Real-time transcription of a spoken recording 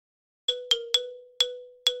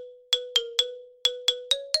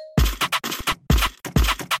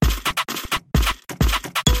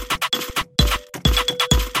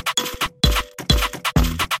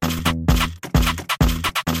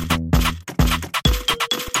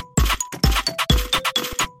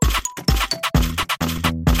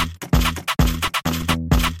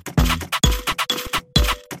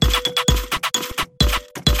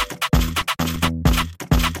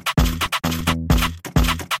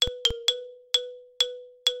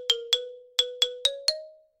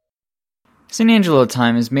San Angelo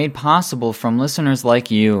Time is made possible from listeners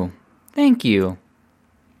like you. Thank you.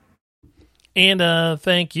 And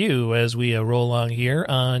thank you as we roll along here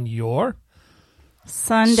on your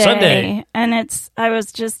Sunday. And I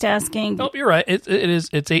was just asking. Nope, you're right.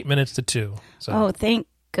 It's 8 minutes to 2. So. Oh, thank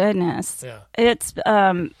goodness. Yeah. It's,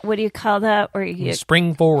 what do you call that? Where you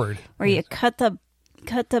spring forward. Where you cut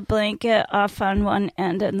the blanket off on one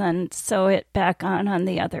end and then sew it back on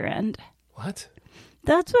the other end. What?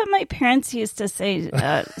 That's what my parents used to say.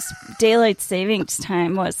 Daylight savings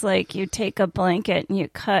time was like you take a blanket and you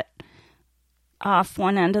cut off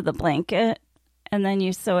one end of the blanket and then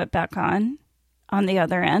you sew it back on the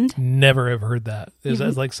other end. Never have heard that. Is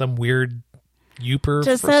that like some weird youper?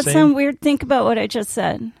 Does that sound weird? Think about what I just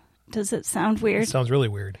said. Does it sound weird? It sounds really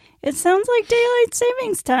weird. It sounds like daylight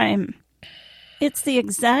savings time. It's the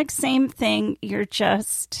exact same thing. You're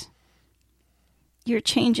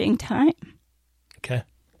changing time. Okay.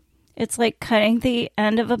 It's like cutting the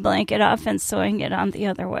end of a blanket off and sewing it on the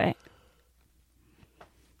other way.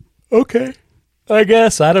 Okay. I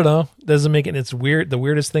guess. I don't know. Doesn't make it. It's weird. The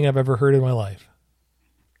weirdest thing I've ever heard in my life.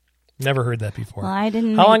 Never heard that before. Well, I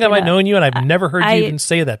didn't. How long have I known you? And I've never heard you even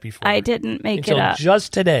say that before. I didn't make until it up.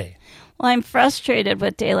 Just today. Well, I'm frustrated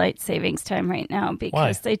with daylight savings time right now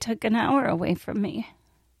because Why? they took an hour away from me.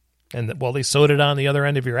 And they sewed it on the other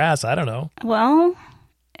end of your ass. I don't know. Well,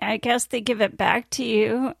 I guess they give it back to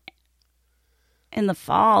you in the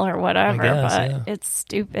fall or whatever, but it's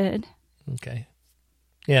stupid. Okay.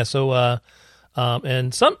 Yeah. So,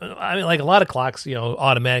 and like a lot of clocks,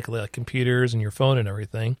 automatically, like computers and your phone and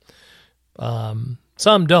everything. Some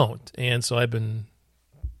don't. And so I've been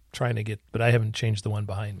trying to but I haven't changed the one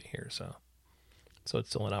behind me here. So it's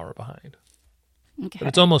still an hour behind. Okay. But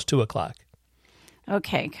it's almost 2:00.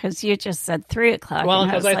 Okay, because you just said 3:00. Well,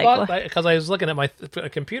 because I was looking at my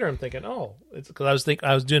computer, I'm thinking, it's because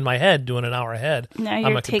I was doing my head, doing an hour ahead. Now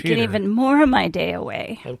you're taking even more of my day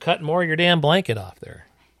away. I'm cutting more of your damn blanket off there.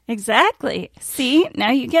 Exactly. See,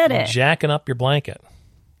 now you get it. Jacking up your blanket.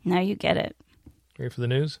 Now you get it. Ready for the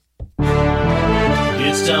news?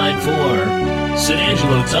 It's time for San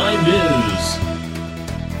Angelo Time News.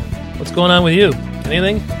 What's going on with you?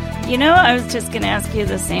 Anything? I was just going to ask you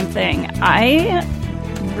the same thing. I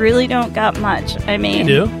really don't got much. I mean...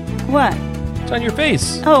 You do? What? It's on your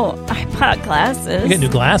face. Oh, I bought glasses. You get new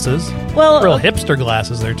glasses. Well... Real hipster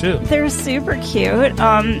glasses there, too. They're super cute.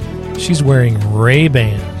 She's wearing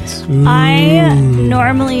Ray-Bans. Ooh. I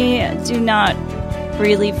normally do not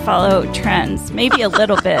really follow trends. Maybe a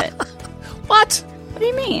little bit. What? What do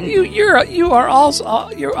you mean? You're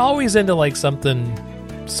always into like something.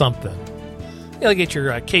 You'll get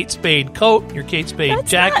your Kate Spade coat, your Kate Spade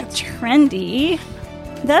jacket. That's not trendy.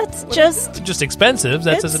 That's just expensive.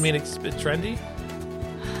 That doesn't mean it's trendy.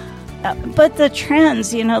 But the trends,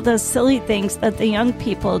 the silly things that the young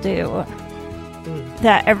people do,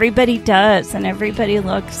 that everybody does, and everybody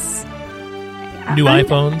looks. New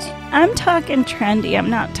iPhones. I'm talking trendy. I'm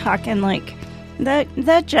not talking like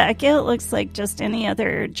that jacket looks like just any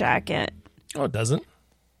other jacket. Oh, it doesn't.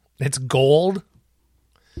 It's gold.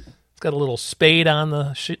 Got a little spade on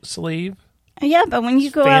the sleeve. Yeah, but when you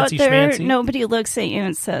go fancy out there, schmancy. Nobody looks at you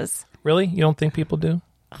and says... Really? You don't think people do?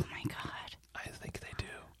 Oh, my God. I think they do.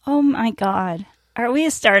 Oh, my God. Are we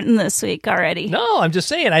starting this week already? No, I'm just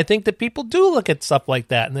saying. I think that people do look at stuff like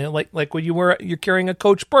that. And they're like when you're carrying a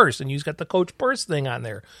Coach purse and you've got the Coach purse thing on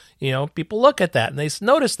there. People look at that and they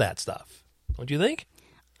notice that stuff. Don't you think?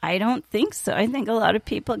 I don't think so. I think a lot of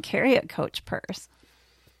people carry a Coach purse.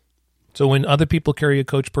 So when other people carry a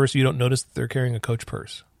Coach purse, you don't notice that they're carrying a Coach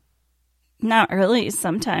purse? Not really.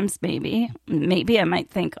 Sometimes maybe. Maybe I might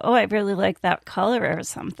think, I really like that color or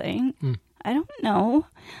something. I don't know.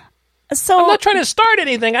 So I'm not trying to start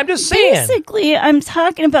anything. I'm just saying. Basically, I'm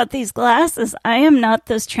talking about these glasses. I am not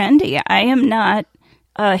this trendy. I am not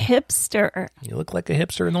a hipster. You look like a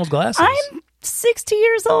hipster in those glasses. I'm 60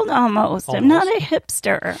 years old almost. I'm not a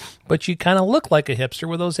hipster. But you kind of look like a hipster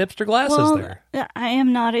with those hipster glasses there. I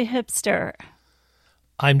am not a hipster.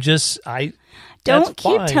 Don't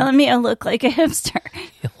keep telling me I look like a hipster.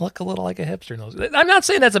 You look a little like a hipster. I'm not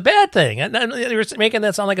saying that's a bad thing. You're making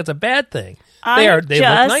that sound like it's a bad thing. They look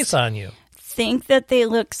nice on you. Think that they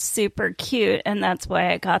look super cute, and that's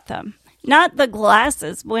why I got them. Not the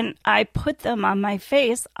glasses. When I put them on my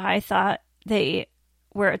face, I thought they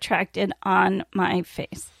were attracted on my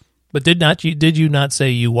face. But did you not say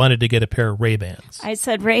you wanted to get a pair of Ray-Bans? I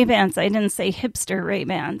said Ray-Bans. I didn't say hipster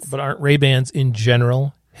Ray-Bans. But aren't Ray-Bans in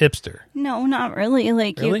general hipster. No, not really.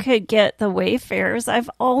 Like Really? you could get the Wayfarers. I've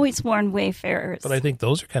always worn Wayfarers. But I think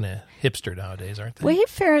those are kind of hipster nowadays, aren't they?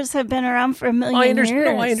 Wayfarers have been around for a million I understand.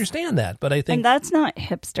 years. No, I understand that, but I And think that's not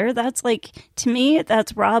hipster. That's like, to me,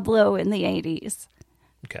 that's Rob Lowe in the 80s.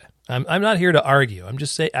 okay. I'm not here to argue. I'm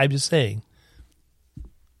just saying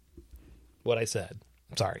what I said.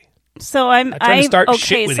 Sorry. So trying to start okay,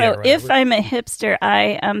 shit with you so or if whatever. I'm a hipster,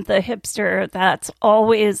 I am the hipster that's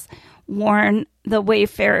always worn the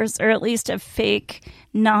Wayfarers, or at least a fake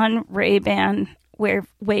non-Ray-Ban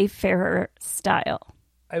Wayfarer style.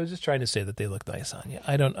 I was just trying to say that they look nice on you.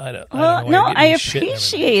 I don't Well, know why no, you're I getting shit and everything.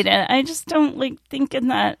 appreciate it. I just don't like thinking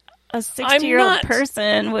that a 60-year-old not.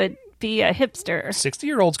 person would be a hipster.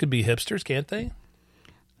 60-year-olds could be hipsters, can't they?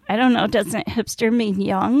 I don't know. Doesn't hipster mean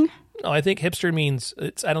young? No, I think hipster means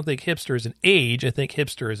I don't think hipster is an age. I think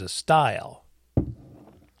hipster is a style.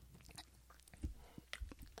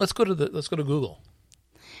 Let's go to Google.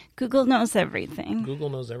 Google knows everything. Google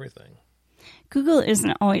knows everything. Google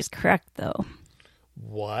isn't always correct, though.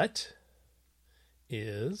 What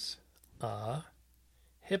is a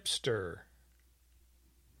hipster?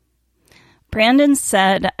 Brandon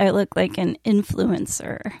said I look like an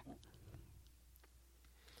influencer.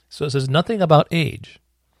 So it says nothing about age.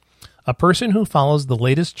 A person who follows the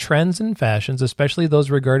latest trends and fashions, especially those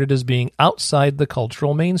regarded as being outside the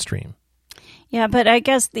cultural mainstream. Yeah, but I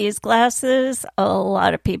guess these glasses, a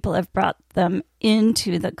lot of people have brought them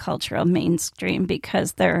into the cultural mainstream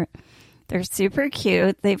because they're super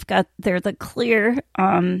cute. They're the clear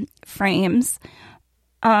frames.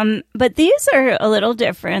 But these are a little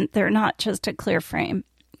different. They're not just a clear frame.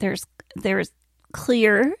 There's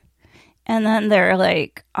clear, and then they're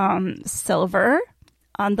like silver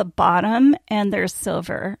on the bottom, and there's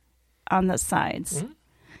silver on the sides. Mm-hmm.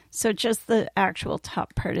 So just the actual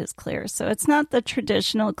top part is clear. So it's not the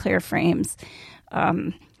traditional clear frames,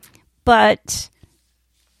 but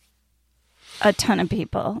a ton of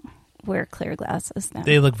people wear clear glasses now.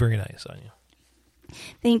 They look very nice on you.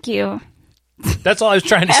 Thank you. That's all I was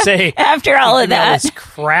trying to say. After all of All that. this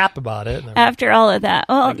crap about it. After all of that.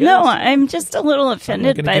 Well, no, I'm just a little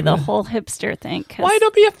offended by the give whole hipster thing. Why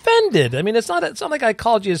don't be offended? I mean, it's not like I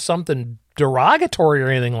called you something derogatory or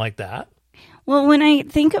anything like that. Well, when I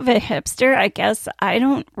think of a hipster, I guess I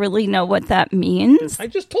don't really know what that means. I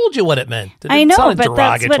just told you what it meant. I know, but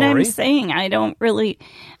that's what I'm saying. I don't really.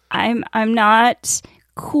 I'm not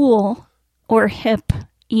cool or hip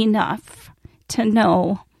enough to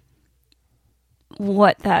know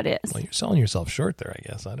what that is. Well, you're selling yourself short there, I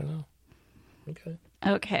guess. I don't know.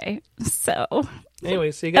 Okay. So.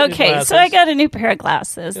 Anyway, so you got new glasses. So I got a new pair of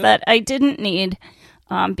glasses that I didn't need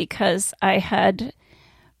because I had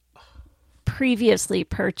previously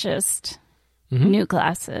purchased new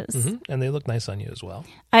glasses. Mm-hmm. And they look nice on you as well.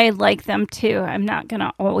 I like them too. I'm not going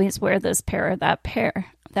to always wear this pair or that pair.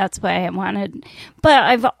 That's why I wanted, but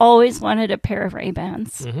I've always wanted a pair of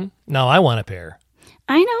Ray-Bans. Mm-hmm. No, I want a pair.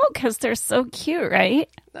 I know, because they're so cute, right?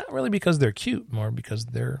 Not really because they're cute, more because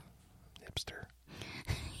they're hipster.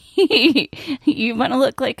 You want to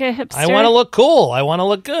look like a hipster? I want to look cool. I want to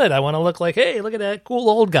look good. I want to look like, hey, look at that cool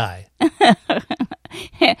old guy.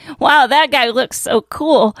 Wow, that guy looks so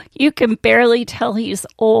cool. You can barely tell he's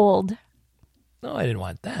old. No, I didn't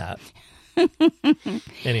want that.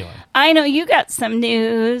 Anyway. I know you got some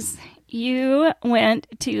news. You went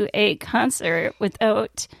to a concert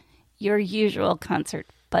without your usual concert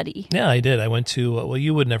buddy. Yeah, I did. I went to, well,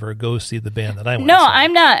 you would never go see the band that I went No, to.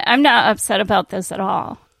 I'm not upset about this at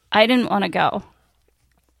all. I didn't want to go.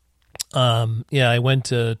 Yeah, I went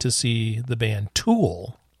to see the band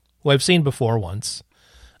Tool, who I've seen before once,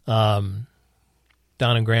 down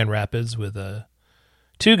in Grand Rapids with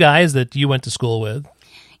two guys that you went to school with.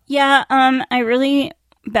 Yeah, I really,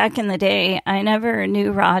 back in the day, I never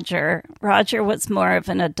knew Roger. Roger was more of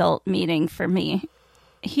an adult meeting for me.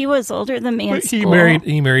 He was older than me in school.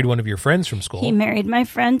 He married one of your friends from school. He married my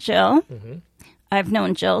friend Jill. Mm-hmm. I've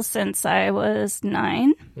known Jill since I was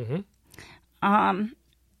 9. Mm-hmm.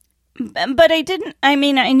 But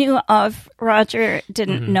I knew of Roger,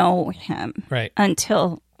 didn't know him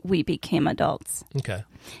until we became adults. Okay.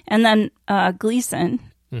 And then Gleason,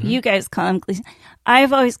 you guys call him Gleason.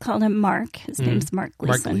 I've always called him Mark. His name's Mark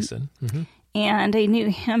Gleason. Mark Gleason. Mm-hmm. And I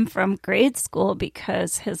knew him from grade school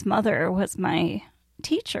because his mother was my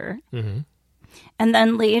teacher. Mm-hmm. And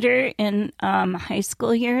then later in high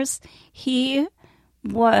school years, he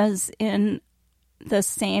was in the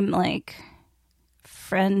same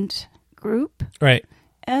friend group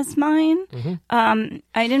as mine. Mm-hmm.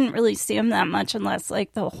 I didn't really see him that much unless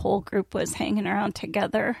the whole group was hanging around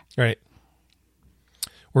together. Right.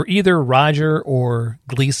 Were either Roger or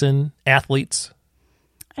Gleason athletes?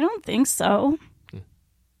 I don't think so.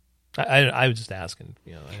 I was just asking.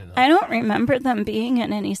 You know, I didn't know. I don't remember them being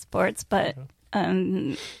in any sports, but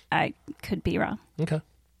I could be wrong. Okay.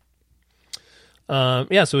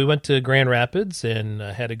 Yeah, so we went to Grand Rapids and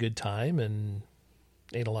had a good time and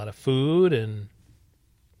ate a lot of food and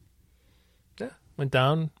went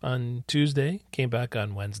down on Tuesday, came back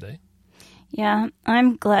on Wednesday. Yeah,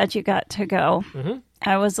 I'm glad you got to go. Mm-hmm.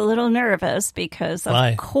 I was a little nervous because, Why?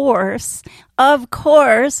 of course,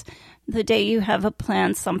 the day you have a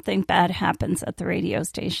plan, something bad happens at the radio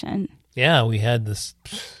station. Yeah, we had this.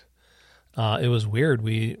 It was weird.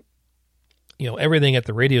 Everything at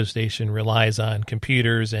the radio station relies on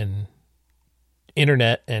computers and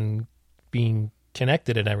internet and being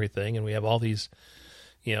connected and everything. And we have all these,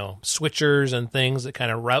 switchers and things that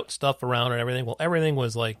kind of route stuff around and everything. Well, everything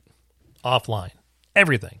was like offline,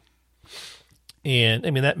 everything. And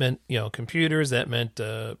I mean, that meant, computers, that meant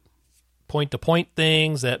point-to-point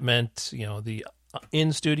things, that meant, the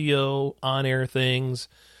in-studio, on-air things,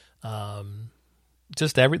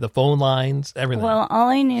 just the phone lines, everything. Well, all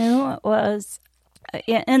I knew was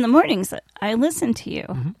in the mornings I listened to you.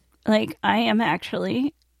 Mm-hmm. Like, I'm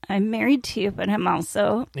married to you, but I'm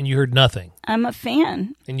also... And you heard nothing. I'm a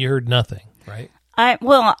fan. And you heard nothing, right? I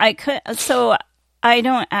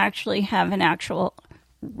don't actually have an actual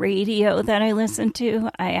radio that I listen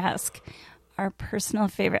to. I ask our personal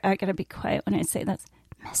favorite, I gotta be quiet when I say this,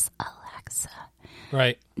 Miss Alexa,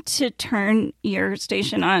 right, to turn your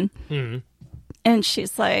station on. Mm-hmm. And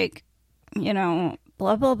she's like, blah,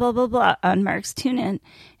 blah, blah, blah, blah on Mark's TuneIn.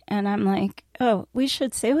 And I'm like, oh, we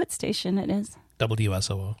should say what station it is.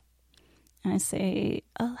 WSOO. I say,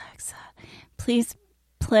 Alexa, please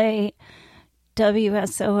play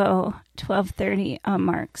WSOO 1230 on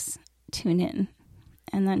Mark's TuneIn.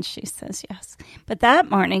 And then she says yes. But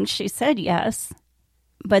that morning she said yes.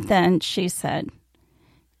 But then she said,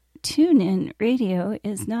 TuneIn radio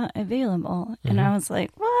is not available. Mm-hmm. And I was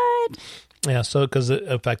like, what? Yeah, so because it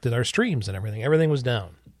affected our streams and everything. Everything was down.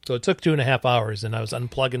 So it took 2.5 hours, and I was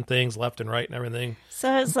unplugging things left and right and everything. So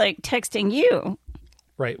I was like texting you.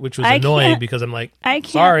 Right, which was annoying because I'm like, I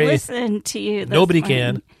can't sorry, listen to you. Nobody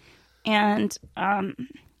can. And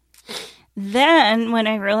then when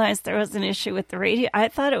I realized there was an issue with the radio, I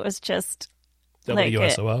thought it was just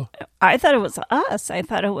WSOO. I thought it was us. I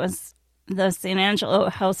thought it was the San Angelo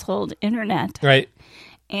household internet. Right.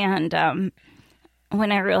 And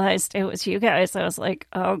when I realized it was you guys, I was like,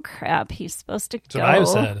 oh, crap, he's supposed to go. So I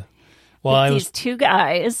said, these two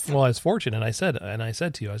guys. Well, I was fortunate. I said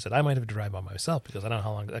to you, I might have to drive by myself because I don't know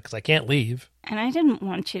how long, because I can't leave. And I didn't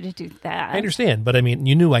want you to do that. I understand, but I mean,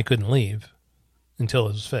 you knew I couldn't leave until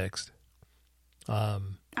it was fixed.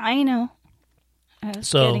 I know. I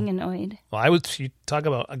was getting annoyed. Well, you talk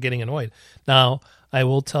about getting annoyed. Now, I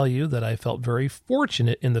will tell you that I felt very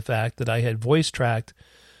fortunate in the fact that I had voice tracked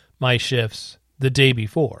my shifts the day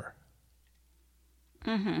before.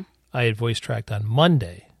 Mm-hmm. I had voice tracked on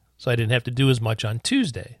Monday, so I didn't have to do as much on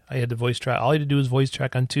Tuesday. I had to voice track. All I had to do was voice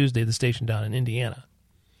track on Tuesday, the station down in Indiana.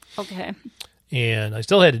 Okay. And I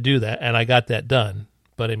still had to do that, and I got that done.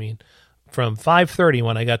 But I mean, from 5:30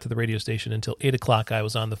 when I got to the radio station until 8 o'clock, I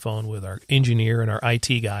was on the phone with our engineer and our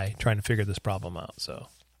IT guy trying to figure this problem out. So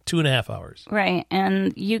 2.5 hours. Right.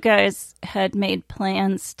 And you guys had made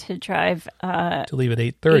plans to drive to leave at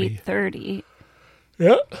 8:30. 8:30.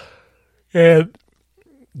 Yeah. And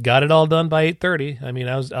got it all done by 8:30. I mean,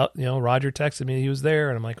 I was out, Roger texted me he was there,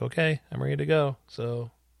 and I'm like, okay, I'm ready to go.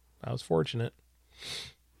 So I was fortunate.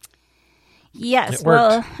 Yes.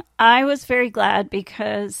 Well, I was very glad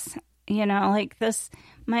because, this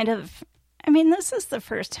might have, this is the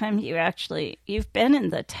first time you've been in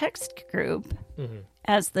the text group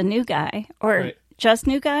as the new guy or just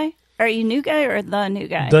new guy. Are you new guy or the new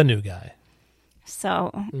guy? The new guy.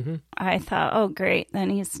 So I thought, oh, great. Then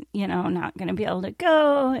he's, not going to be able to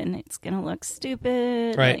go and it's going to look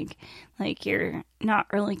stupid. Right. Like you're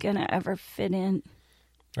not really going to ever fit in.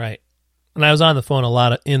 Right. And I was on the phone a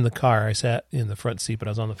lot in the car. I sat in the front seat, but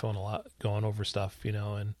I was on the phone a lot going over stuff,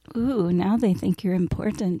 and. Ooh, now they think you're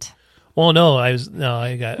important. Well, no, I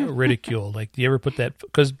got ridiculed. Like, do you ever put that?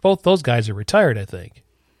 Because both those guys are retired, I think.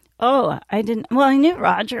 Oh, I didn't. Well, I knew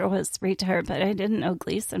Roger was retired, but I didn't know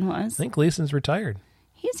Gleason was. I think Gleason's retired.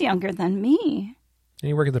 He's younger than me. Did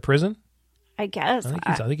he work at the prison? I guess.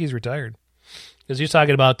 I think he's retired. Because he was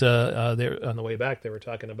talking about, they on the way back, they were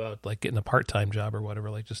talking about, like, getting a part-time job or whatever,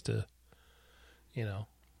 like, just to,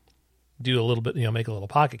 do a little bit, make a little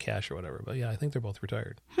pocket cash or whatever. But, yeah, I think they're both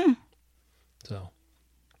retired. So.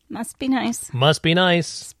 Must be nice. Must be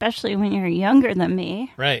nice. Especially when you're younger than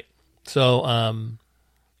me. Right. So,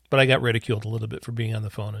 but I got ridiculed a little bit for being on the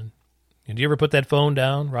phone and And do you ever put that phone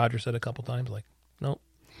down? Roger said a couple times, like, nope.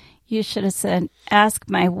 You should have said, ask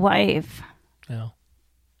my wife. No.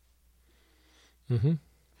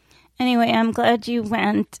 Anyway, I'm glad you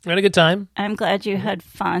went. We had a good time. I'm glad you had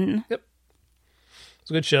fun. Yep. It's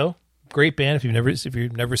a good show. Great band. If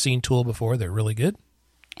you've never seen Tool before, they're really good.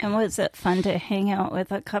 And was it fun to hang out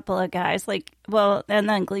with a couple of guys? And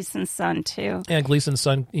then Gleason's son, too. Yeah, Gleason's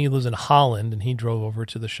son, he lives in Holland, and he drove over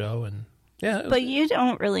to the show, and yeah. But you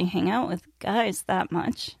don't really hang out with guys that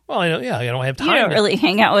much. Well, I don't have time. You don't really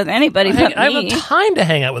hang out with anybody but I me. have time to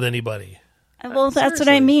hang out with anybody. Well, that's what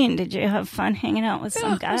I mean. Did you have fun hanging out with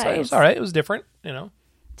some guys? It was all right. It was different,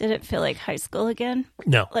 Did it feel like high school again?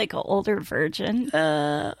 No. Like an older virgin?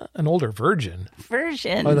 An older virgin?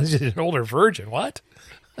 Virgin. Oh, this is an older virgin. What?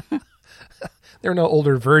 There are no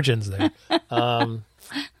older virgins there.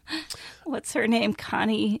 What's her name?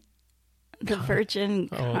 Connie, the Virgin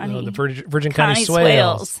Connie. Oh, the Virgin Connie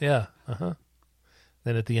Swales. Yeah.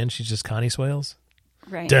 Then at the end, she's just Connie Swales.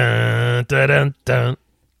 Right. Dun, dun, dun,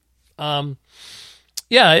 dun.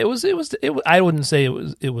 Yeah, it was. I wouldn't say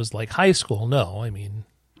it was like high school. No, I mean,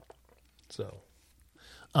 so,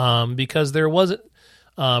 because there wasn't.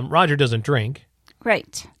 Roger doesn't drink.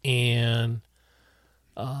 Right. And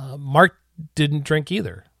Mark didn't drink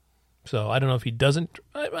either. So I don't know if he doesn't.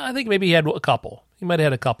 I think maybe he had a couple. He might have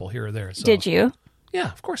had a couple here or there. So. Did you?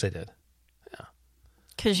 Yeah, of course I did. Yeah.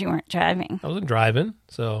 Because you weren't driving. I wasn't driving,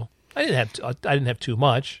 so I didn't have too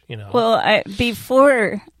much, Well,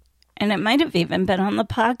 before, and it might have even been on the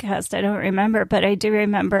podcast, I don't remember, but I do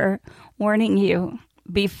remember warning you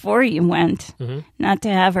before you went not to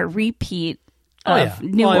have a repeat of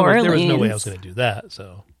New Orleans. There was no way I was going to do that,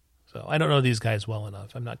 so I don't know these guys well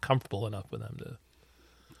enough. I'm not comfortable enough with them to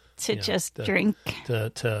drink.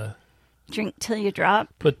 To drink till you drop.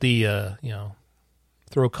 Put the,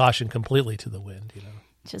 throw caution completely to the wind,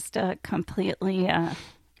 Just completely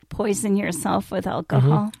poison yourself with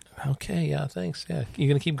alcohol. Okay, yeah, thanks. Yeah, you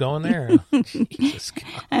going to keep going there? Jesus God.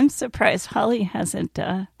 I'm surprised Holly hasn't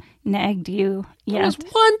nagged you yet. It was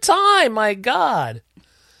one time, my God.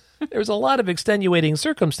 There was a lot of extenuating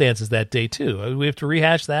circumstances that day, too. We have to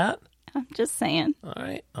rehash that? I'm just saying. All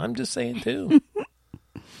right, I'm just saying, too.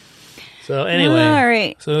 So anyway, all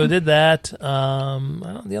right. So we did that. There are a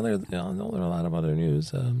lot of other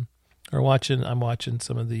news. I'm watching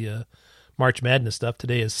some of the March Madness stuff.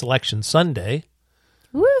 Today is Selection Sunday.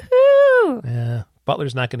 Woohoo! Yeah,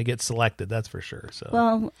 Butler's not going to get selected, that's for sure. So,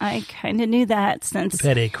 well, I kind of knew that since we've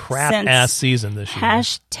had a crap-ass season this year.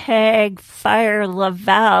 Hashtag Fire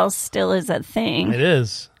Laval still is a thing. It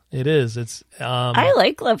is. It's. I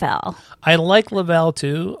like Laval. I like Laval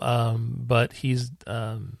too, but he's.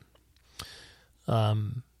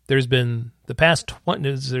 There's been the past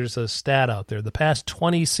 20. There's a stat out there. The past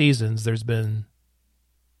 20 seasons, there's been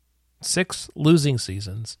 6 losing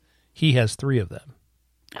seasons. He has 3 of them.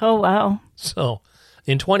 Oh wow! So,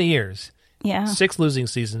 in 20 years, 6 losing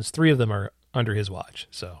seasons, 3 of them are under his watch.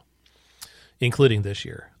 So, including this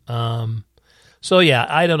year. So yeah,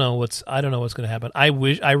 I don't know what's going to happen. I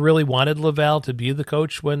really wanted Laval to be the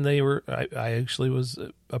coach when they were. I actually was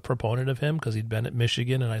a proponent of him because he'd been at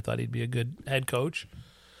Michigan, and I thought he'd be a good head coach.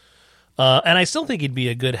 And I still think he'd be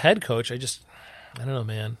a good head coach. I don't know,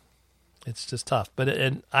 man. It's just tough.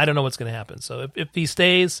 And I don't know what's going to happen. So if he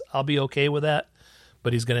stays, I'll be okay with that.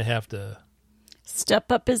 But he's going to have to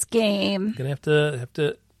step up his game. Going to have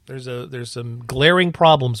to. There's some glaring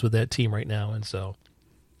problems with that team right now, and so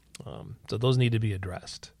those need to be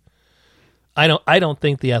addressed. I don't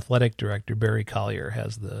think the athletic director Barry Collier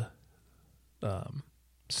has the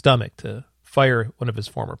stomach to fire one of his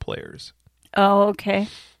former players. Oh, okay.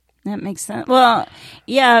 That makes sense. Well,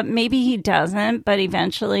 yeah, maybe he doesn't, but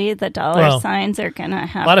eventually the dollar signs are going to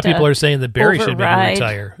have to. A lot of people are saying that Barry should maybe override.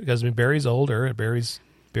 retire because Barry's older and Barry's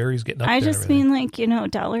getting up there. I just mean like,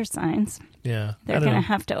 dollar signs. Yeah. They're going to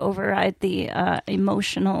have to override the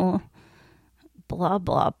emotional blah,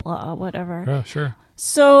 blah, blah, whatever. Oh, sure.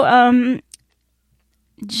 So,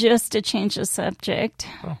 just to change the subject,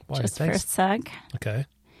 thanks. for a sec. Okay.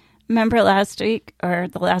 Remember last week or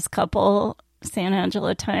the last couple San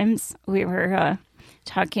Angelo times we were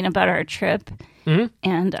talking about our trip,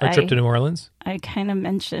 and Our trip to New Orleans. I kind of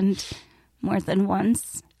mentioned more than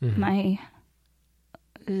once my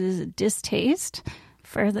distaste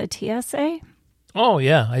for the TSA. Oh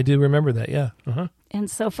yeah, I do remember that. Yeah.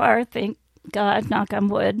 And so far, thank God, knock on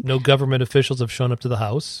wood. No government officials have shown up to the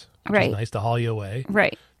house. Which Right. is nice to haul you away.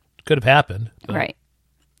 Right. Could have happened. But. Right.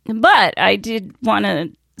 But I did want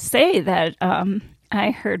to say that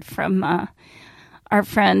I heard from our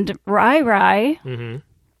friend Rai.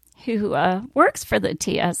 who works for the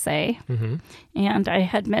TSA, and I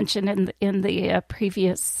had mentioned in the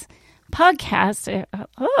previous podcast,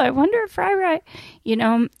 I wonder if Rai,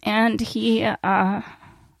 and he, I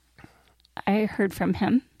heard from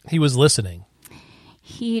him. He was listening.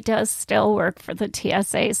 He does still work for the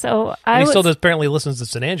TSA, so He still apparently listens to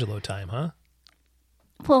San Angelo Time, huh?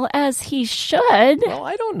 Well, as he should. Well,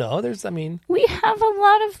 I don't know. We have a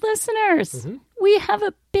lot of listeners. We have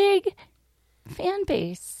a big fan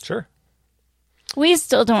base. Sure. We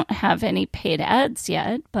still don't have any paid ads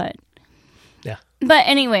yet, but yeah. But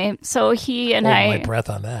anyway, so he and Hold my breath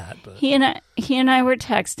on that. But. He and I were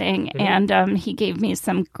texting, and he gave me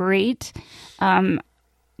some great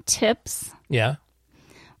tips. Yeah.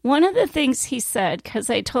 One of the things he said, because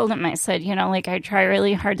I told him, I said, I try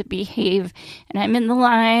really hard to behave, and I'm in the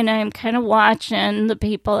line, I'm kind of watching the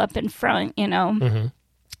people up in front, And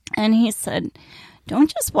he said,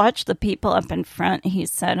 don't just watch the people up in front. He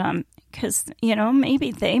said, because,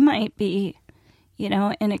 maybe they might be,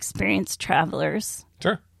 inexperienced travelers.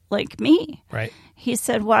 Sure. Like me. Right. He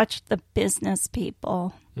said, watch the business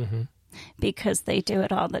people because they do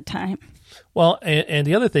it all the time. Well, and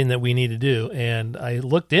the other thing that we need to do, and I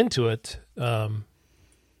looked into it,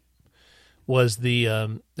 was the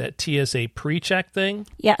that TSA pre-check thing.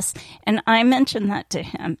 Yes, and I mentioned that to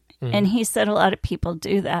him, and he said a lot of people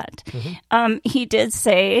do that. He did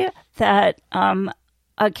say that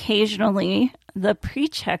occasionally the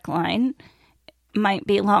pre-check line might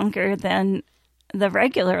be longer than the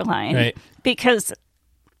regular line. Right. Because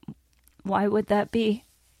why would that be?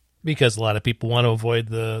 Because a lot of people want to avoid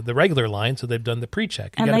the regular line, so they've done the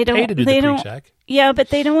pre-check. You And got to pay to do the pre-check. Yeah, but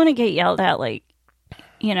they don't want to get yelled at, But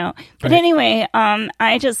Right. anyway,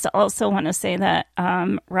 I just also want to say that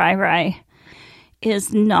Rai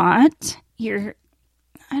is not your,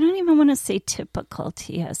 I don't even want to say typical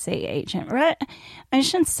TSA agent, right? I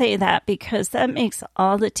shouldn't say that because that makes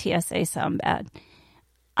all the TSA sound bad.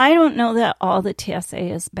 I don't know that all the TSA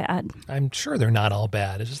is bad. I'm sure they're not all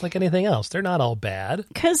bad. It's just like anything else. They're not all bad.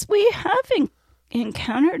 Because we have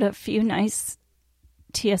encountered a few nice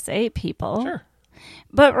TSA people. Sure.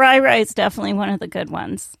 But Rai is definitely one of the good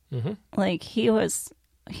ones. Like he's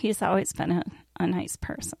always been a nice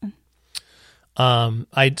person. I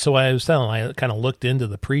was telling, I kind of looked into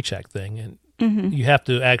the pre-check thing, and you have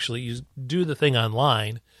to actually do the thing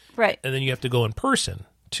online, Right. and then you have to go in person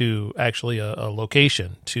to actually a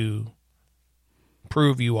location to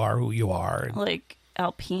prove you are who you are. Like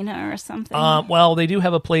Alpena or something. Well, they do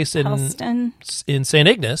have a place in Helston. St.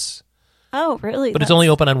 Ignace, Oh, really? but it's only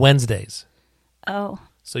open on Wednesdays. Oh,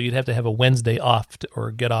 So you'd have to have a Wednesday off or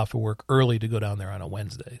get off of work early to go down there on a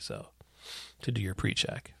Wednesday. So to do your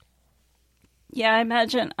pre-check. yeah. I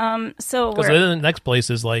imagine. So Because the next place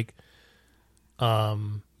is like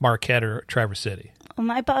Marquette or Traverse City.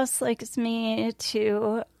 my boss likes me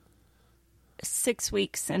to 6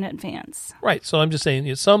 weeks in advance. Right. So I'm just saying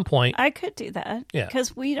at some point. I could do that. Yeah.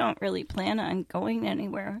 Because we don't really plan on going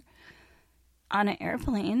anywhere on an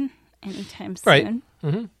airplane anytime soon.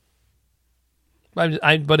 Right. But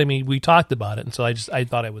I mean, we talked about it, and so I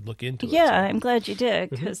thought I would look into it. Yeah, So. I'm glad you did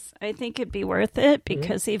because I think it'd be worth it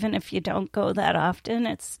because even if you don't go that often,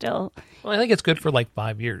 it's still. Well, I think it's good for like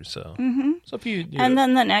 5 years. So, so if you And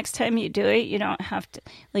then the next time you do it, you don't have to,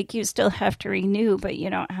 you still have to renew, but you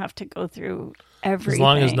don't have to go through everything. as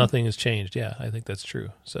long as nothing has changed, yeah, I think that's true.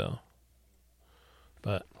 So,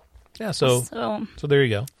 but yeah, so there you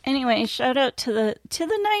go. Anyway, shout out to the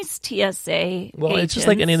nice TSA. Well, it's just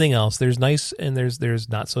like anything else. There's nice and there's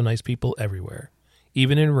not so nice people everywhere,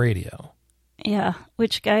 even in radio. Yeah,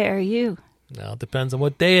 which guy are you? Now it depends on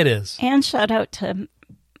what day it is. And shout out to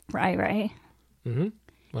Rai. One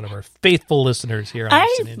of our faithful listeners here on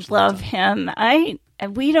I San Angelo love Time.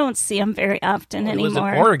 him. We don't see him very often He lives in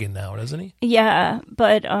anymore. Oregon now, doesn't he? Yeah,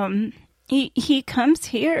 but he comes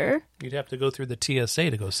here. You'd have to go through the TSA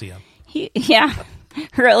to go see him. Yeah,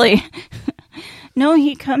 really. No,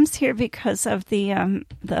 he comes here because of the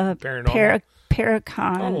Paranormal?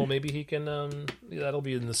 Paracon. Oh, well, maybe he can. That'll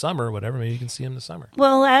be in the summer or whatever. Maybe you can see him in the summer.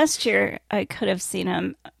 Well, last year I could have seen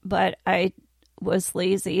him, but I was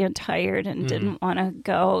lazy and tired and didn't want to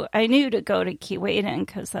go. I knew to go to Keewaydin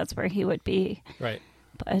because that's where he would be, Right.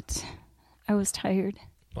 but I was tired.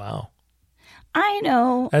 Wow. I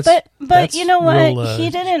know, That's but you know what? real, He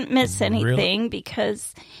didn't miss anything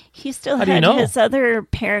because he still How do you had know? his other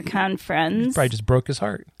Paracon friends. Probably just broke his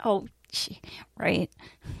heart. Oh, right.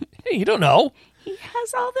 Hey, you don't know. He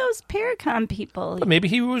has all those Paracon people. But maybe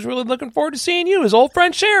he was really looking forward to seeing you, his old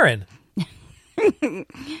friend Sharon. I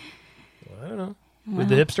don't know. With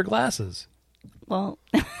the hipster glasses. Well,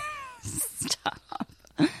 stop.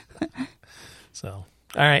 So,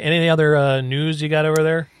 All right. Any other news you got over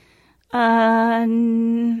there? Not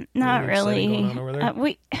Anything exciting really. going on over there?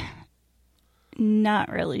 Not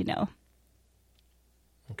really. No.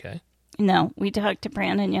 Okay. No, we talked to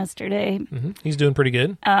Brandon yesterday. He's doing pretty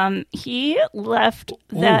good. He left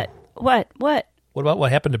that. What? What about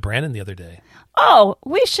what happened to Brandon the other day? Oh,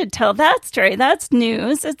 we should tell that story. That's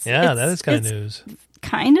news. That is kind of news.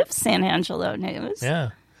 Kind of San Angelo news. Yeah.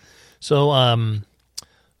 So,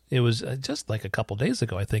 it was just like a couple days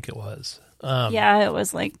ago, I think it was. Yeah, it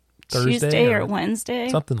was like Thursday Tuesday or or Wednesday.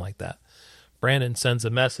 Something like that. Brandon sends a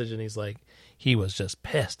message and he's like, he was just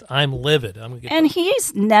pissed. I'm livid. I'm gonna get And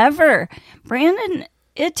he's never, Brandon,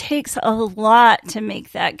 it takes a lot to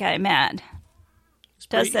make that guy mad.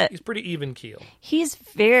 He's pretty even keel. He's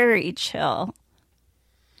very chill.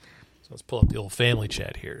 So let's pull up the old family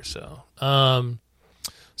chat here. So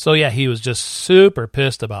yeah, he was just super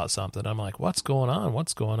pissed about something. I'm like, what's going on?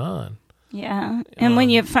 What's going on? Yeah. And when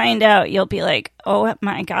you find out, you'll be like, oh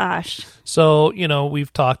my gosh. So,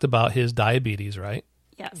 we've talked about his diabetes, right?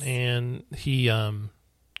 Yes. And he, here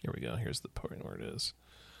we go. Here's the point where it is.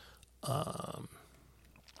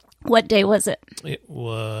 What day was it? It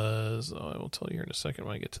was, I will tell you here in a second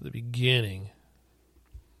when I get to the beginning.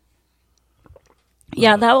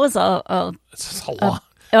 Yeah, that was a It's a lot.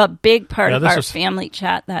 a big part Yeah, of this our was- family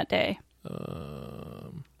chat that day.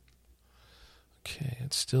 Okay,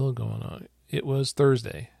 it's still going on. It was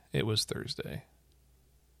Thursday.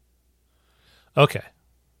 Okay.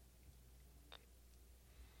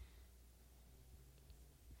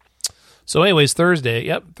 So anyways, Thursday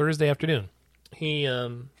afternoon, he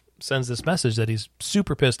sends this message that he's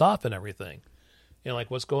super pissed off and everything. Like,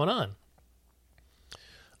 what's going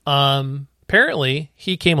on? Apparently,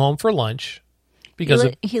 he came home for lunch because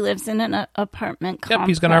He lives in an apartment complex. Yep,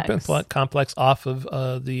 he's got an apartment complex off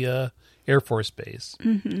of the Air Force Base.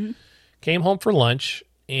 Mm-hmm. Came home for lunch,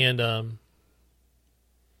 and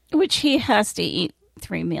Which he has to eat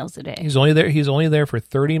 3 meals a day. he's only there for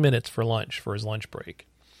 30 minutes for lunch, for his lunch break.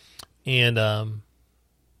 And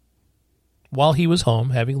while he was home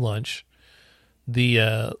having lunch,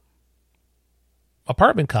 the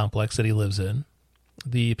apartment complex that he lives in,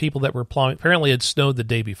 the people that were plowing, apparently it snowed the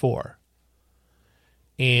day before.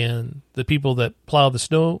 And the people that plowed the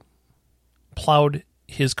snow plowed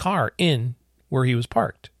his car in where he was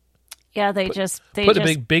parked. Yeah, they put just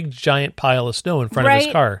a big giant pile of snow in front of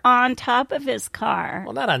his car. on top of his car.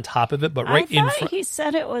 Well, not on top of it, but right I in thought front. he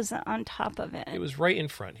said it was on top of it. It was right in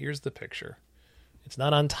front. Here's the picture. It's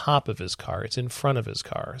not on top of his car. It's in front of his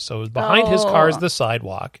car. So behind his car is the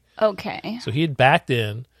sidewalk. Okay. So he had backed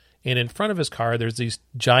in, and in front of his car, there's these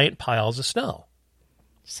giant piles of snow.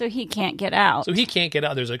 So he can't get out. So he can't get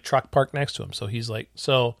out. There's a truck parked next to him. So he's like,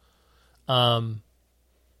 so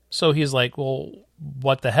he's like, well,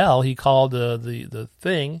 what the hell? He called the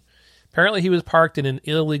thing. Apparently, he was parked in an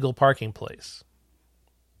illegal parking place.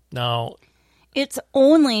 Now, it's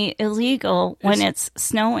only illegal when it's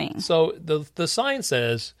snowing. so the sign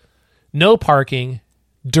says no parking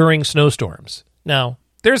during snowstorms. Now,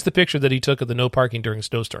 there's the picture that he took of the no parking during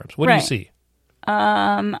snowstorms. What do you Right. see?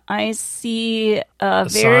 I see a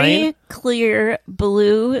sign? very clear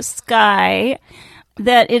blue sky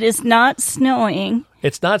that it is not snowing.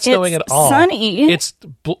 It's not snowing It's at all. sunny. It's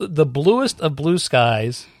the bluest of blue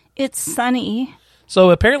skies. It's sunny. So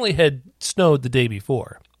apparently it had snowed the day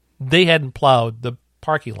before. They hadn't plowed the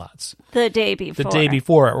parking lots The day before. the day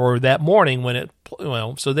before or that morning when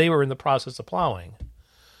so they were in the process of plowing.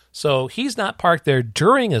 So he's not parked there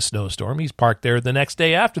during a snowstorm. He's parked there the next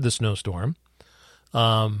day after the snowstorm.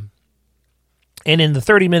 And in the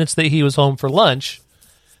 30 minutes that he was home for lunch,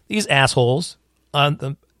 these assholes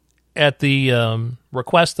at the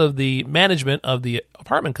request of the management of the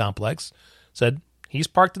apartment complex said, he's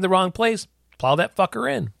parked in the wrong place. Plow that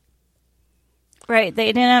fucker in. Right.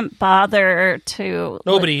 They didn't bother to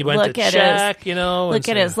Nobody went look to at check, his, and look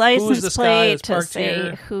say, at his "Who's license this guy plate that's to parked say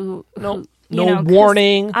here?" who. No you know, 'cause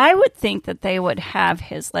warning. I would think that they would have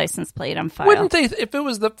his license plate on file. Wouldn't they, if it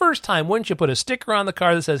was the first time, wouldn't you put a sticker on the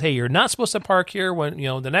car that says, hey, you're not supposed to park here when,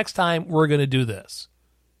 the next time we're going to do this?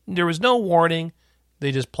 There was no warning.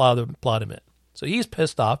 They just plowed him in. So he's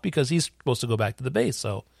pissed off because he's supposed to go back to the base.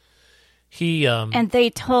 So he, And they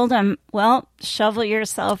told him, well, shovel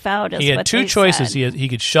yourself out. Is he had what two they choices. said. He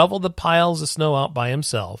could shovel the piles of snow out by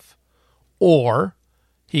himself, or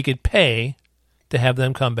he could pay to have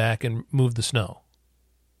them come back and move the snow.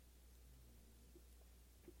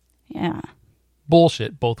 Yeah.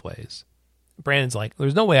 Bullshit both ways. Brandon's like,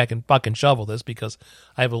 there's no way I can fucking shovel this because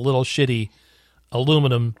I have a little shitty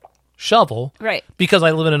aluminum shovel. Right. Because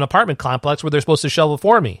I live in an apartment complex where they're supposed to shovel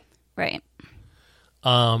for me. Right.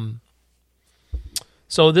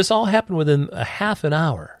 So this all happened within a half an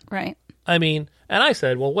hour. Right. I mean, and I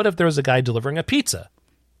said, well, what if there was a guy delivering a pizza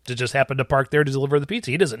that just happened to park there to deliver the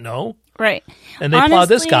pizza? He doesn't know. Right. And they plowed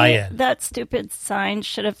this guy in. That stupid sign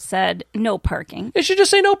should have said no parking. It should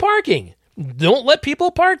just say no parking. Don't let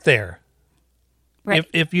people park there. Right.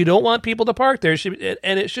 If you don't want people to park there,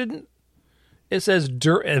 it shouldn't. It says,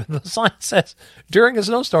 the sign says, during a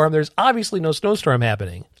snowstorm, there's obviously no snowstorm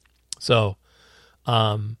happening. So,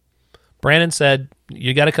 Brandon said,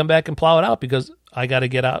 you got to come back and plow it out because I got to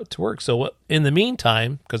get out to work. So in the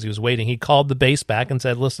meantime, because he was waiting, he called the base back and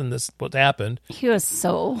said, listen, this is what happened. He was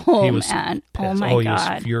so mad. Pissed. Oh, my He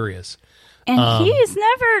God. was furious. And he's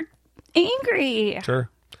never angry. Sure.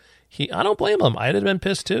 I don't blame him. I'd have been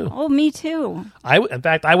pissed too. Oh, me too. In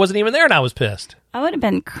fact, I wasn't even there and I was pissed. I would have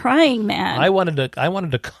been crying mad. I wanted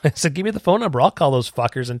to. I said, "Give me the phone number. I'll call those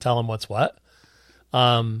fuckers and tell them what's what."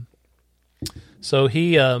 So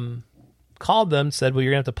he called them, said, "Well,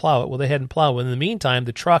 you're gonna have to plow it." Well, they hadn't plowed. Well, in the meantime,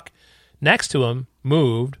 the truck next to him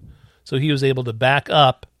moved, so he was able to back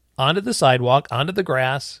up onto the sidewalk, onto the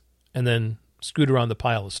grass, and then scoot around the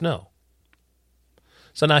pile of snow.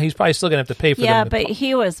 So now he's probably still gonna have to pay for them. Yeah, but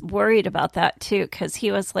he was worried about that too because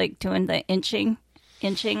he was like doing the inching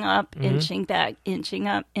up, inching back, inching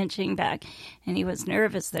up, inching back. And he was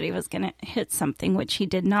nervous that he was going to hit something, which he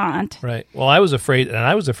did not. Right. Well, I was afraid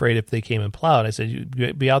if they came and plowed. I said,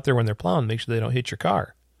 you be out there when they're plowing, make sure they don't hit your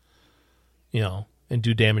car, and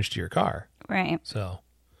do damage to your car. Right. So.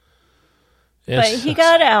 But he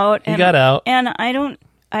got out. He got out. And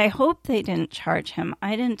I hope they didn't charge him.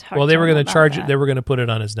 I didn't talk Well, they were going to charge that. it. They were going to put it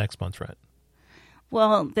on his next month's rent.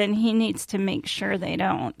 Well, then he needs to make sure they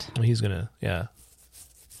don't. Well, he's going to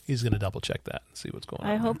double check that and see what's going on.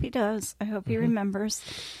 I hope he does. I hope he remembers.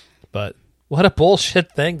 But what a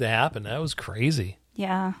bullshit thing to happen. That was crazy.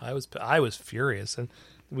 Yeah. I was furious. And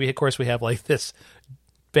we have like this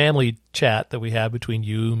family chat that we have between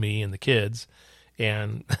you, me, and the kids.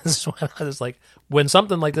 And so I was like, when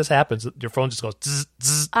something like this happens, your phone just goes. Zzz,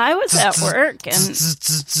 zzz, I was at zzz, work, zzz,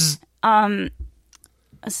 zzz, zzz. and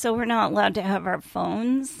so we're not allowed to have our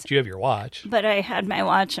phones. But you have your watch. But I had my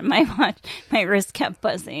watch, and my wrist kept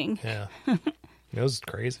buzzing. Yeah, it was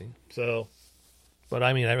crazy. So, but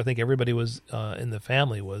I mean, I think everybody was in the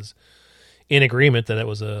family was in agreement that it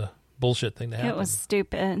was a bullshit thing to happen. It was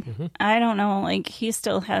stupid. I don't know. Like he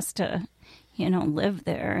still has to, live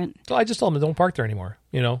there. And So I just told him, don't park there anymore.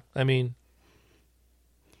 I mean,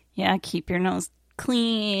 yeah, keep your nose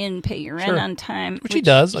clean, pay your rent Sure. on time, which he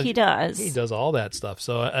does. He does. He does all that stuff.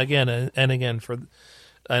 So again, and again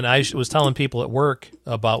and I was telling people at work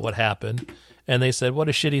about what happened, and they said, "What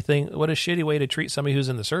a shitty thing! What a shitty way to treat somebody who's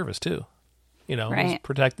in the service too." Right.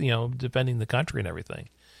 Protect, defending the country and everything.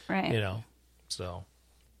 Right. So,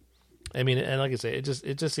 I mean, and like I say, it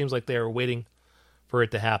just seems like they were waiting for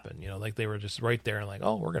it to happen. Like they were just right there and like,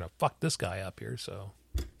 oh, we're gonna fuck this guy up here. So,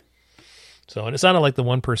 and it sounded like the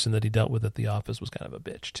one person that he dealt with at the office was kind of a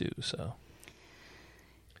bitch too. So,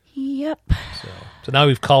 Yep. so now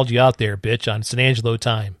we've called you out there, bitch, on San Angelo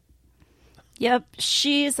time. Yep.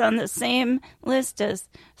 She's on the same list as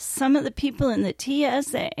some of the people in the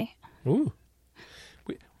TSA. Ooh.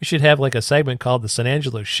 We should have like a segment called the San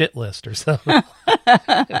Angelo shit list or something.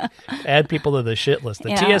 Add people to the shit list. The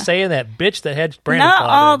Yeah. TSA and that bitch that had Brandon Not caught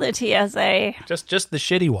all in. the TSA, Just the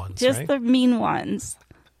shitty ones, just right? the mean ones.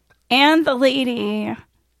 And the lady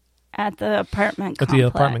at the apartment At complex. the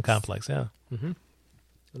apartment complex, yeah. Mm-hmm.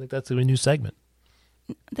 I think that's a new segment.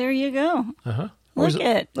 There you go. Uh-huh. Look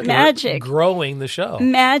at We're magic. growing the show.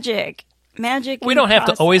 Magic. We don't have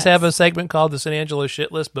to always have a segment called the San Angelo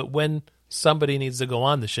shit list, but when somebody needs to go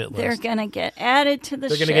on the shit list, They're going to get added to the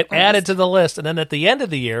they're shit going to get list. added to the list. And then at the end of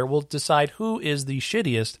the year, we'll decide who is the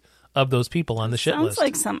shittiest of those people on the shit Sounds list.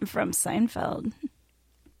 like something from Seinfeld.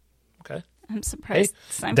 Okay. I'm Hey, surprised.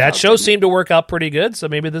 Seinfeld that show didn't- seemed to work out pretty good, so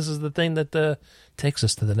maybe this is the thing that takes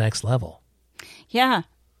us to the next level. Yeah.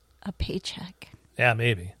 A paycheck. Yeah,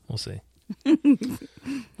 maybe. We'll see.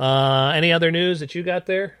 Any other news that you got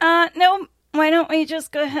there? No. Why don't we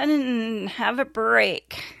just go ahead and have a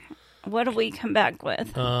break? What do we come back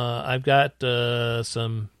with? I've got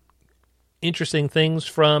some interesting things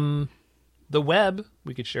from the web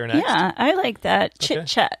we could share next. Yeah, I like that. Okay. Chit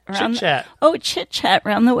chat. Chit-chat. Chit chat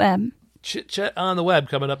around the web. Chit chat on the web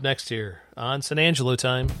coming up next here on San Angelo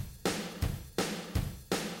time.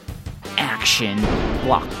 Action.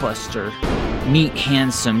 Blockbuster. Meet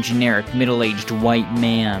handsome, generic, middle-aged white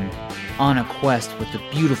man on a quest with a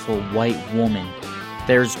beautiful white woman.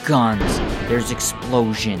 There's guns, there's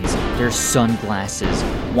explosions, there's sunglasses,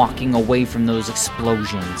 walking away from those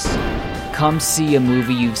explosions. Come see a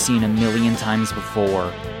movie you've seen a million times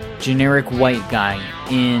before. generic white guy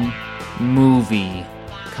in movie.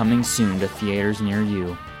 Coming soon to theaters near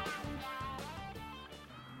you.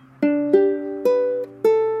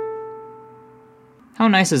 How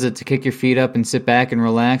nice is it to kick your feet up and sit back and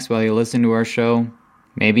relax while you listen to our show?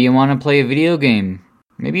 Maybe you want to play a video game.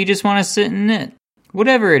 Maybe you just want to sit and knit.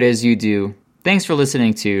 Whatever it is you do, thanks for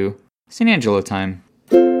listening to San Angelo Time.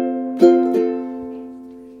 All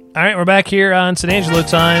right, we're back here on San Angelo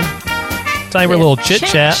Time. Time for a little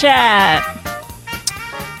chit-chat. Chit-chat.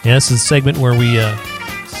 Yeah, this is a segment where we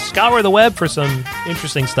scour the web for some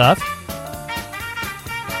interesting stuff.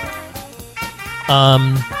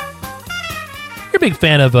 You're a big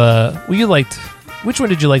fan of, which one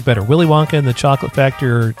did you like better, Willy Wonka and the Chocolate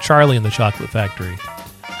Factory or Charlie and the Chocolate Factory?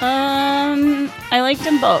 I liked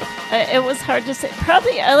them both. It was hard to say.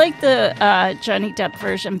 Probably I like the Johnny Depp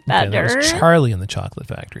version better. Okay, that was Charlie and the Chocolate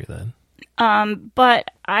Factory then.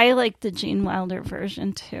 But I like the Gene Wilder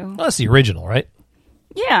version too. Well, that's the original, right?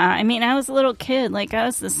 Yeah, I mean, I was a little kid. Like, I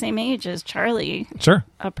was the same age as Charlie. Sure.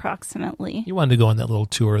 Approximately. You wanted to go on that little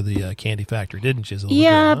tour of the candy factory, didn't you? As a little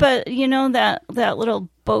Yeah, girl, huh? but you know that little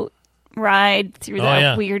boat ride through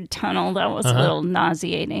that weird tunnel, that was a little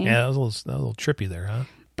nauseating. Yeah, that was a little trippy there, huh?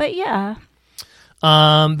 But yeah.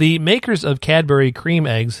 The makers of Cadbury cream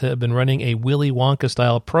eggs have been running a Willy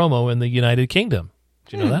Wonka-style promo in the United Kingdom.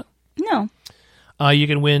 Did you know that? No. You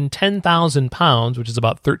can win £10,000, which is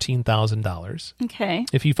about $13,000, Okay.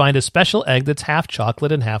 if you find a special egg that's half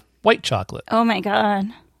chocolate and half white chocolate. Oh, my God.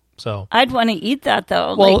 So, I'd want to eat that,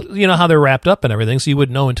 though. well, you know how they're wrapped up and everything, so you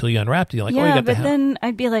wouldn't know until you unwrapped it. You're like, yeah, oh, you got but the then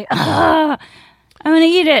I'd be like, I want to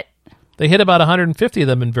eat it. They hit about 150 of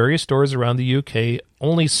them in various stores around the UK.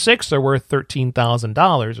 Only 6 are worth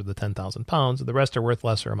 $13,000, or the 10,000 pounds, and the rest are worth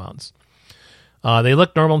lesser amounts. They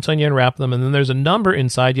look normal until you unwrap them, and then there's a number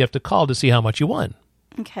inside you have to call to see how much you won.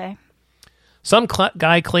 Okay. Some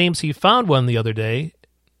guy claims he found one the other day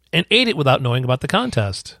and ate it without knowing about the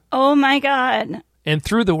contest, Oh, my God. and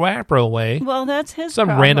threw the wrapper away Well, that's his some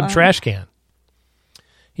problem. random trash can.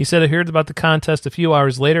 He said he heard about the contest a few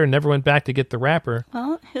hours later and never went back to get the wrapper.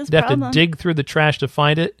 Well, his He'd have problem. to dig through the trash to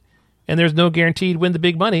find it, and there's no guarantee he'd win the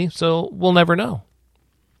big money, so we'll never know.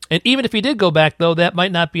 And even if he did go back, though, that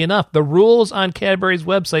might not be enough. The rules on Cadbury's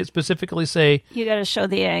website specifically say You got to show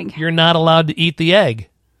the egg. you're not allowed to eat the egg.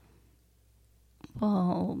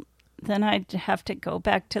 Well, then I'd have to go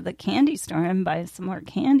back to the candy store and buy some more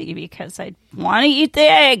candy because I want to eat the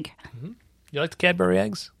egg. You like the Cadbury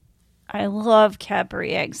eggs? I love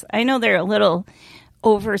Cadbury eggs. I know they're a little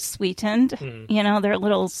over sweetened. You know, they're a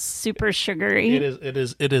little super sugary. It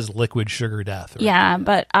is liquid sugar death. Right? Yeah,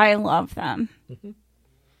 but I love them.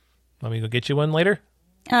 Want me to go get you one later?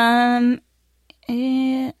 I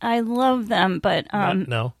love them, but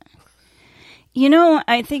No. you know,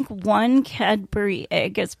 I think one Cadbury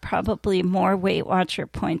egg is probably more Weight Watcher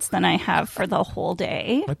points than I have for the whole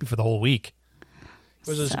day. Might be for the whole week.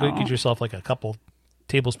 Just So- get yourself like a couple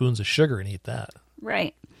tablespoons of sugar and eat that.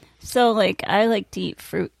 Right. So, like, I like to eat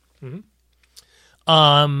fruit.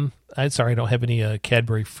 I'm sorry, I don't have any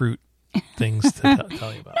Cadbury fruit things to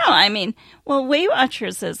tell you about. No, I mean, well, Weight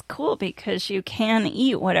Watchers is cool because you can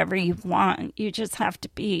eat whatever you want. You just have to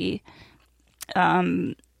be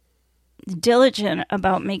diligent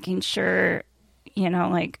about making sure, you know,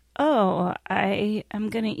 like, oh, I am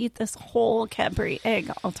going to eat this whole Cadbury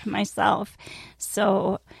egg all to myself.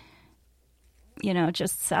 So, you know,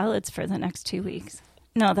 just salads for the next 2 weeks.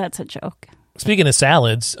 No, that's a joke. Speaking of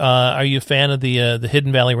salads, are you a fan of the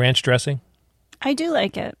Hidden Valley Ranch dressing? I do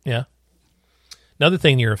like it. Yeah. Another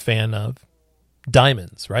thing you're a fan of,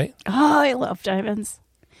 diamonds, right? Oh, I love diamonds.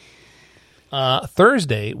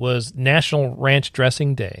 Thursday was National Ranch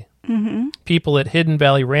Dressing Day. People at Hidden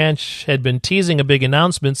Valley Ranch had been teasing a big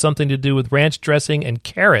announcement, something to do with ranch dressing and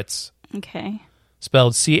carrots, Okay.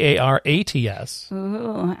 spelled C-A-R-A-T-S.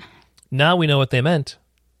 Ooh. Now we know what they meant.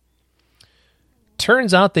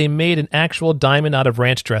 Turns out they made an actual diamond out of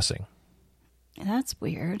ranch dressing. That's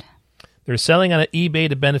weird. They're selling on eBay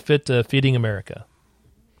to benefit Feeding America.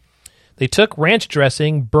 They took ranch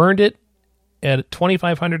dressing, burned it at a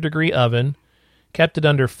 2,500 degree oven, kept it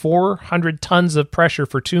under 400 tons of pressure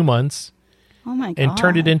for 2 months, Oh, my God. and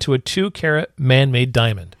turned it into a 2-carat man-made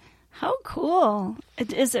diamond. How cool.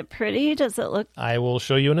 Is it pretty? Does it look... I will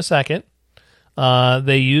show you in a second.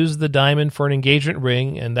 They use the diamond for an engagement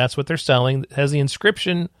ring, and that's what they're selling. It has the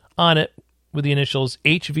inscription on it with the initials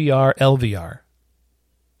HVR LVR.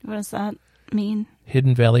 What does that mean?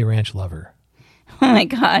 Hidden Valley Ranch Lover. Oh, my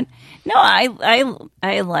God. No,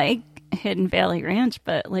 I like Hidden Valley Ranch,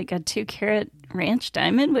 but like a 2-carat ranch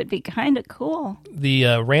diamond would be kind of cool. The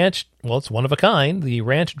ranch, well, it's one of a kind. The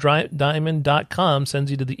ranchddiamond.com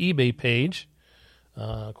sends you to the eBay page.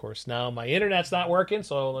 Of course, now my internet's not working,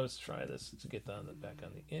 so let's try this to get back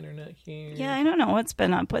on the internet here. Yeah, I don't know what's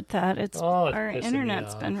been up with that. It's our pissing me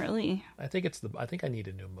internet's off. been really. I think I need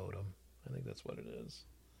a new modem. I think that's what it is.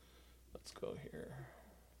 Let's go here.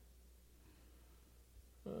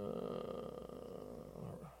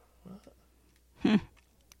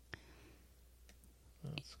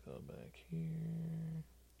 Let's go back here.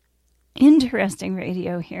 Interesting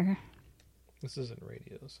radio here. This isn't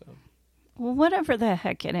radio, so. Well, whatever the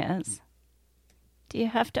heck it is. Do you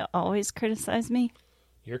have to always criticize me?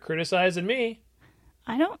 You're criticizing me.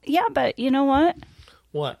 I don't. Yeah, but you know what?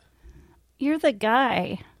 What? You're the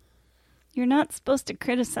guy. You're not supposed to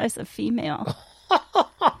criticize a female.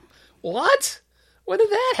 What? When did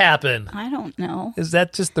that happen? I don't know. Is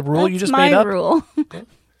that just the rule you That's just my made up? rule. I'm going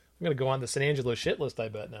to go on the San Angelo shit list, I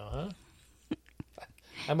bet now, huh?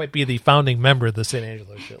 I might be the founding member of the San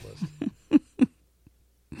Angelo shit list.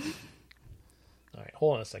 All right,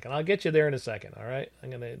 hold on a second. I'll get you there in a second, all right?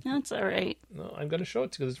 I'm That's all right. going to show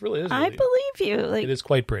it to you because it really is. I believe you. Like, It is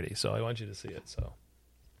quite pretty, so I want you to see it. So,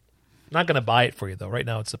 I'm not going to buy it for you though. Right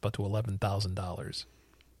now, it's up to $11,000.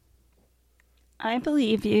 I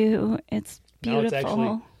believe you. It's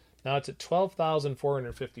beautiful. Now it's at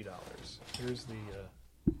 $12,450. Here's the.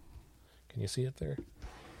 Can you see it there?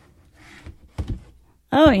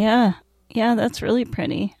 Oh yeah, yeah. That's really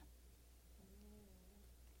pretty.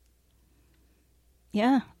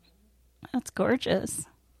 Yeah, that's gorgeous.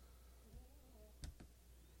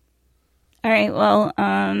 All right. Well,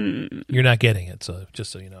 You're not getting it, so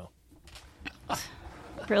just so you know.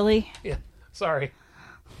 really? Yeah. Sorry.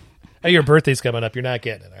 Hey, your birthday's coming up. You're not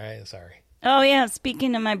getting it. All right. Sorry. Oh yeah.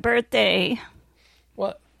 Speaking of my birthday,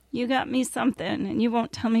 What? you got me something, and you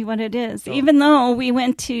won't tell me what it is, even though we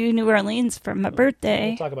went to New Orleans for my birthday.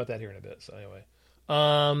 We'll talk about that here in a bit. So anyway,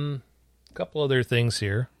 a couple other things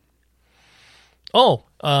here. Oh,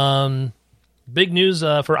 big news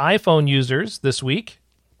for iPhone users this week.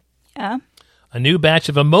 Yeah. A new batch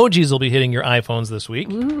of emojis will be hitting your iPhones this week.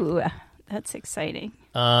 Ooh, that's exciting.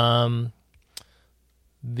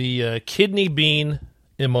 The kidney bean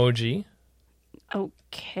emoji,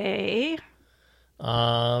 Okay.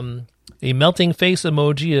 a melting face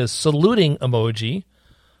emoji, a saluting emoji,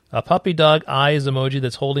 a puppy dog eyes emoji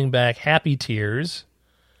that's holding back happy tears,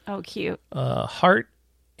 Oh, cute. a heart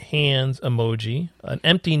hands emoji, an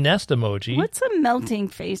empty nest emoji. What's a melting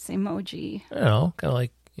face emoji? I don't know, kind of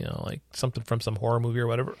like like something from some horror movie or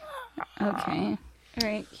whatever. Okay. All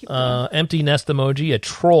right. Keep going. Empty nest emoji, a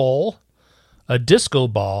troll, a disco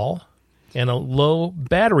ball, and a low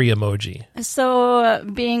battery emoji. So,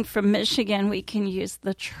 being from Michigan, we can use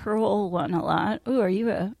the troll one a lot. Ooh, are you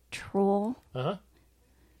a troll?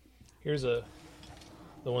 Here's the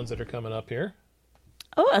ones that are coming up here.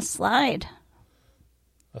 Oh, a slide.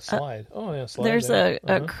 A slide. Oh yeah, slide. There's there.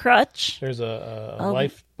 a crutch. There's a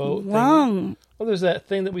lifeboat thing. Long. Oh, there's that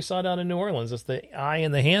thing that we saw down in New Orleans. It's the eye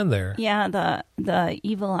in the hand there. Yeah, the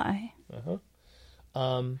evil eye.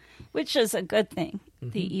 Uh-huh. Which is a good thing.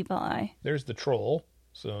 Mm-hmm. The evil eye. There's the troll.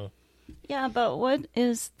 So, Yeah, but what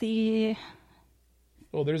is the...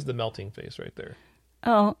 oh, there's the melting face right there.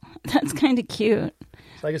 Oh, that's kind of cute.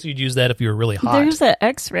 So I guess you'd use that if you were really hot. There's an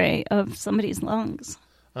x-ray of somebody's lungs.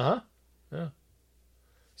 Uh-huh. Yeah.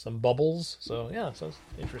 Some bubbles. So, yeah, sounds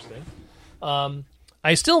interesting.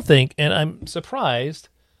 I still think, and I'm surprised,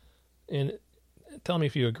 and tell me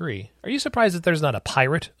if you agree, are you surprised that there's not a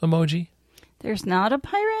pirate emoji? There's not a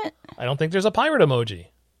pirate? I don't think there's a pirate emoji.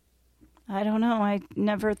 I don't know. I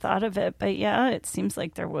never thought of it, but yeah, it seems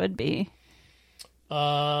like there would be.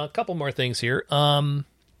 A couple more things here.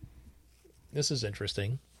 This is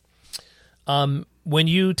interesting. When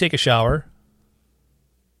you take a shower,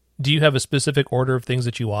 do you have a specific order of things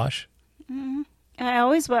that you wash? I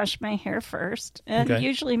always wash my hair first, and Okay.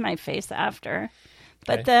 usually my face after.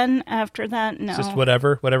 But Okay. then after that, no. It's just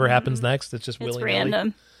whatever happens next. It's just It's willy-nilly.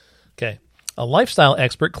 random. Okay. A lifestyle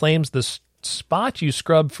expert claims the spot you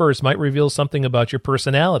scrub first might reveal something about your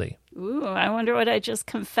personality. Ooh, I wonder what I just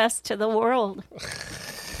confessed to the world.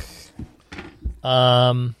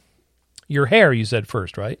 Your hair, you said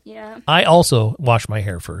first, right? Yeah. I also wash my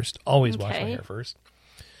hair first. Always wash my Okay. hair first.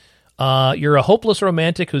 You're a hopeless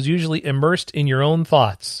romantic who's usually immersed in your own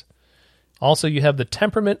thoughts. Also, you have the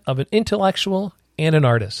temperament of an intellectual and an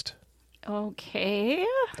artist. Okay.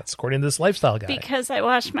 That's according to this lifestyle guy. Because I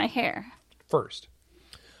wash my hair. First.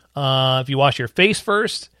 If you wash your face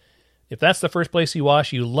first, if that's the first place you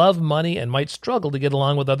wash, you love money and might struggle to get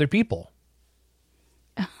along with other people.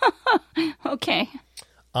 Okay.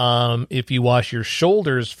 If you wash your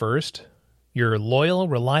shoulders first, you're loyal,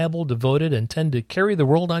 reliable, devoted, and tend to carry the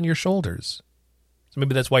world on your shoulders. So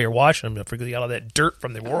maybe that's why you're washing them, to get all that dirt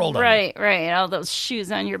from the world on you. Right. All those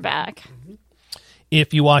shoes on your back.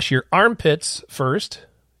 If you wash your armpits first,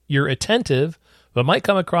 you're attentive, but might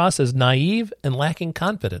come across as naive and lacking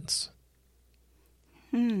confidence.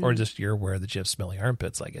 Or just you're aware that you have smelly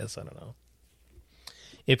armpits, I guess. I don't know.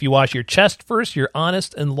 If you wash your chest first, you're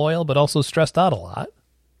honest and loyal, but also stressed out a lot.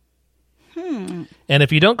 And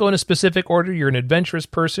if you don't go in a specific order, you're an adventurous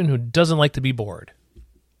person who doesn't like to be bored.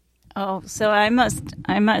 Oh, so I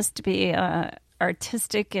must be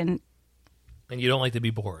artistic and you don't like to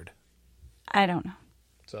be bored. I don't know.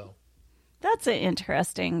 So That's an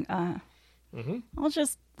interesting. I'll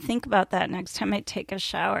just think about that next time I take a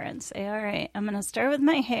shower and say, all right, I'm going to start with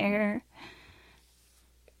my hair.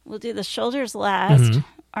 We'll do the shoulders last,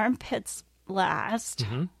 armpits last.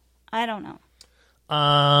 I don't know.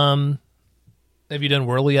 Have you done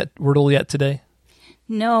Wordle yet today?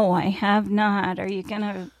 No, I have not. Are you going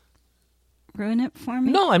to ruin it for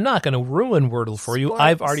me? No, I'm not going to ruin Wordle for you.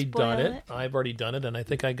 I've already done spoil it. I've already done it, and I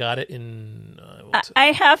think I got it in... I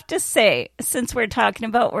have to say, since we're talking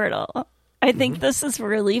about Wordle, I think this is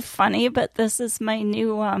really funny, but this is my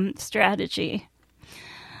new strategy.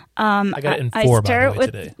 I got it in 4, I by the start way,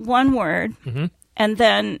 with today. one word, and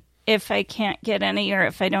then if I can't get any, or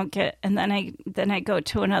if I don't get, and then I go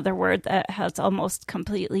to another word that has almost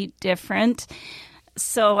completely different.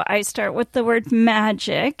 So I start with the word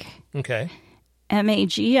magic. Okay.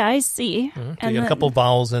 MAGIC. So you got a couple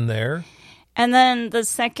vowels in there. And then the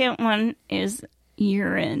second one is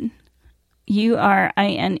urine.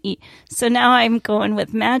 URINE. So now I'm going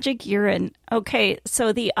with magic urine. Okay,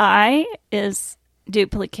 so the I is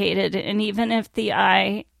duplicated, and even if the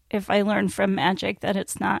I, if I learn from magic that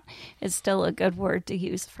it's not, it's still a good word to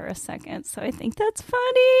use for a second. So I think that's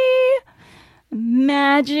funny.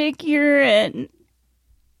 Magic urine.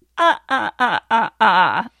 That's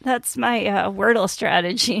my Wordle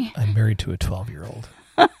strategy. I'm married to a 12-year-old.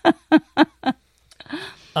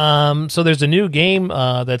 So there's a new game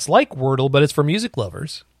that's like Wordle, but it's for music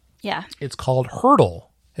lovers. Yeah. It's called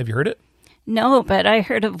Hurdle. Have you heard it? No, but I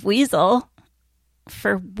heard of Weasel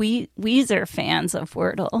for Weezer fans of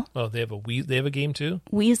Wordle. Oh, they have a game too?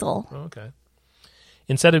 Weasel. Oh, okay.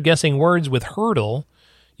 Instead of guessing words with Hurdle,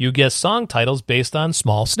 you guess song titles based on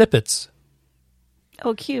small snippets.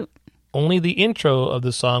 Oh, cute. Only the intro of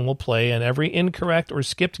the song will play, and every incorrect or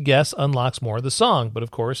skipped guess unlocks more of the song. But, of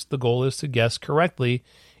course, the goal is to guess correctly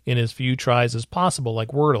in as few tries as possible, like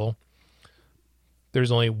Wordle.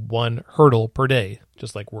 There's only one hurdle per day,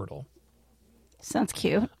 just like Wordle. Sounds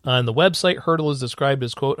cute. On the website, Hurdle is described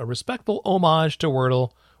as, quote, a respectful homage to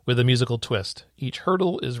Wordle with a musical twist. Each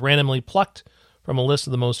hurdle is randomly plucked from a list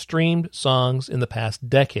of the most streamed songs in the past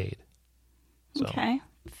decade. So, Okay.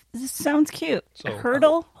 This sounds cute. So,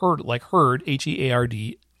 Hurdle? Herd, like herd,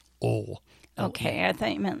 HEARDO. Okay, I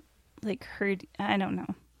thought you meant like herd. I don't know.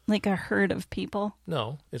 Like a herd of people.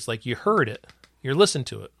 No, it's like you heard it. You listened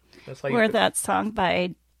to it. That's how Or you... that song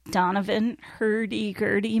by Donovan,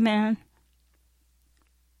 Hurdy-Gurdy Man.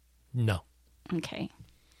 No. Okay.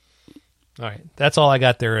 All right. That's all I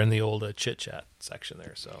got there in the old chit-chat section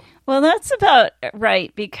there. So Well, that's about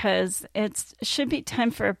right, because it should be time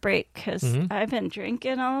for a break, because I've been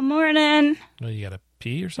drinking all morning. well, you got to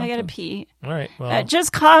pee or something? I gotta pee. All right. Well,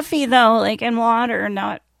 Just coffee, though, like, and water,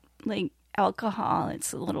 not like alcohol.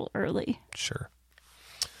 It's a little early. sure.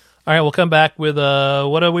 All right. We'll come back with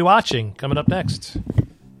what are we watching coming up next?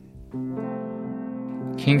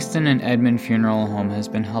 Kingston and Edmond Funeral Home has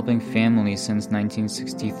been helping families since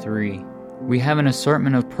 1963. We have an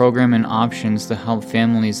assortment of program and options to help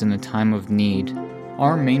families in the time of need.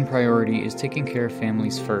 Our main priority is taking care of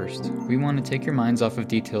families first. We want to take your minds off of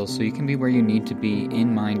details so you can be where you need to be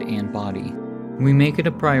in mind and body. We make it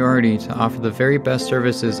a priority to offer the very best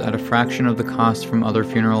services at a fraction of the cost from other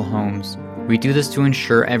funeral homes. We do this to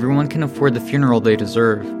ensure everyone can afford the funeral they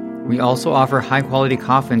deserve. We also offer high-quality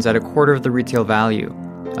coffins at a quarter of the retail value.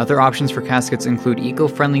 Other options for caskets include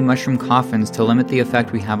eco-friendly mushroom coffins to limit the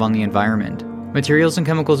effect we have on the environment. Materials and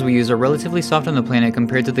chemicals we use are relatively soft on the planet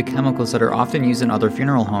compared to the chemicals that are often used in other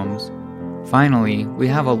funeral homes. Finally, we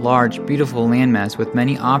have a large, beautiful landmass with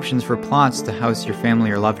many options for plots to house your family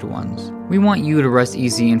or loved ones. We want you to rest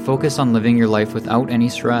easy and focus on living your life without any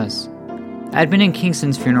stress. Edmond and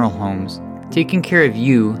Kingston's Funeral Homes, taking care of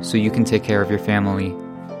you so you can take care of your family.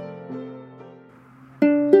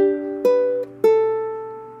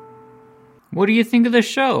 What do you think of the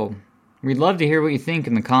show? We'd love to hear what you think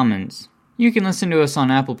in the comments. You can listen to us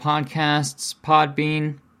on Apple Podcasts,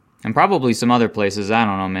 Podbean, And probably some other places, I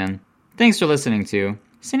don't know, man. Thanks for listening to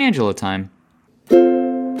St. Angelo Time. Look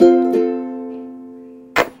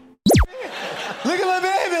at my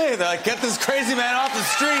baby! They're like, get this crazy man off the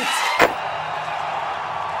streets!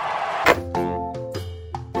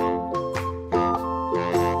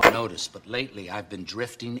 Notice, but lately I've been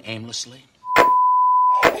drifting aimlessly.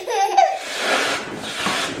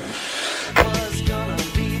 Was gonna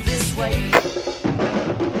be this way.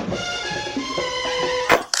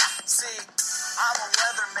 See, I'm a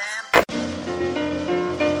weatherman.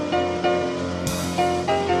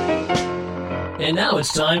 And now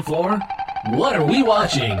it's time for What Are We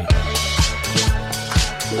Watching?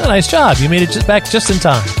 Oh, nice job. You made it back just in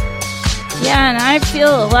time. Yeah, and I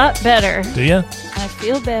feel a lot better. Do you? I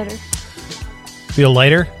feel better. Feel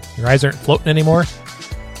lighter? Your eyes aren't floating anymore?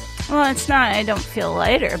 Well, it's not. I don't feel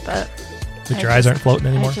lighter, but Your eyes aren't floating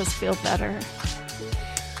anymore? I just feel better.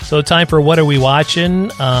 So time for What Are We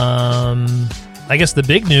Watching? I guess the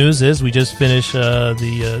big news is we just finished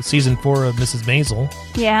the season 4 of Mrs. Maisel.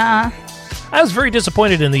 Yeah. I was very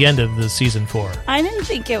disappointed in the end of the season 4. I didn't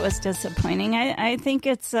think it was disappointing. I think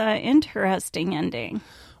it's an interesting ending.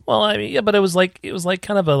 Well, I mean, yeah, but it was like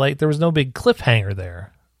kind of there was no big cliffhanger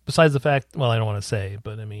there. Besides the fact, well, I don't want to say,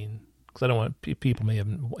 but I mean, because I don't want people may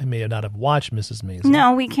not have watched Mrs. Maisel.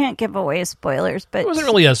 No, we can't give away spoilers, but It wasn't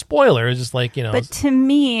really a spoiler. It was just like, But to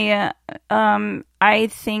me, I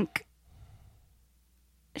think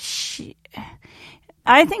she's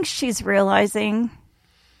realizing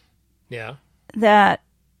yeah. that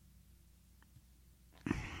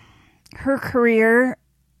her career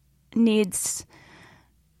needs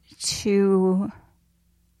to,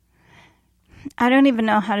 I don't even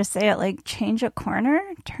know how to say it, like change a corner,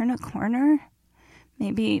 turn a corner.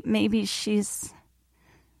 Maybe she's,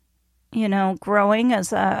 growing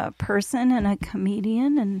as a person and a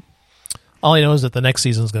comedian. And All I know is that the next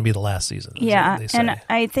season is going to be the last season. yeah, they say. and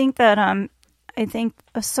I think that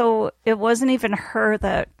so it wasn't even her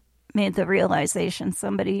that made the realization.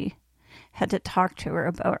 Somebody had to talk to her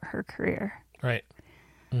about her career. Right.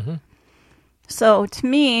 So to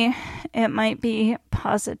me, it might be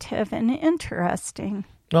positive and interesting.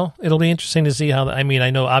 Well, it'll be interesting to see how. I mean,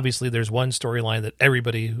 I know obviously there's one storyline that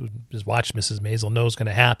everybody who has watched Mrs. Maisel knows going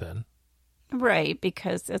to happen. Right,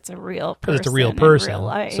 because it's a real person. Because it's a real person. In real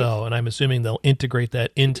life. So, and I'm assuming they'll integrate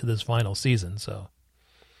that into this final season. So,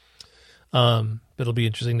 it'll be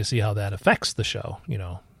interesting to see how that affects the show.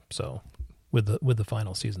 So with the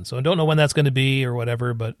final season. So I don't know when that's going to be or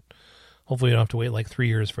whatever, but hopefully you don't have to wait like 3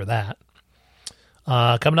 years for that.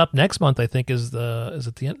 Coming up next month, I think is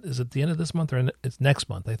it the end of this month, or it's next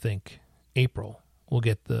month? I think April. We'll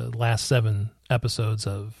get the last 7 episodes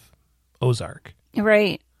of Ozark.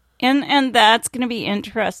 Right. And that's going to be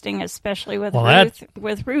interesting, especially with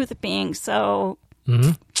Ruth being so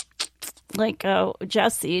like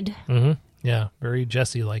Jessied. Mm-hmm. Yeah, very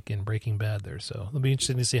Jesse-like in Breaking Bad there. So it'll be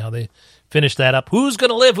interesting to see how they finish that up. Who's going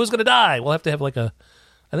to live? Who's going to die? We'll have to have I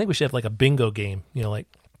think we should have like a bingo game. You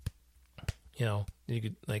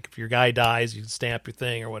could, like, if your guy dies, you can stamp your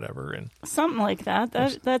thing or whatever. And something like that.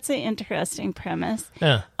 That's an interesting premise.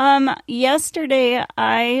 Yeah. Yesterday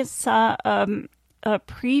I saw a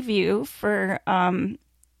preview for, not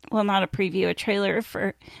a preview, a trailer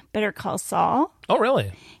for Better Call Saul. Oh,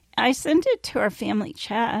 really? I sent it to our family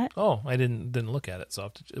chat. Oh, I didn't look at it.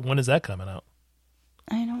 So when is that coming out?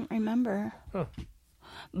 I don't remember. Huh.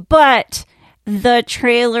 But the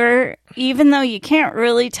trailer, even though you can't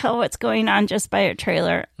really tell what's going on just by a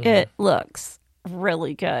trailer, it looks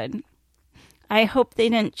really good. I hope they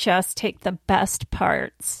didn't just take the best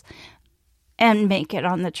parts and make it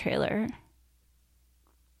on the trailer.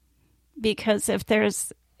 Because if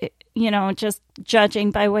there's, just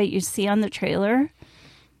judging by what you see on the trailer,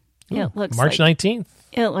 it looks March like 19th.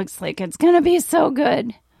 It looks like it's going to be so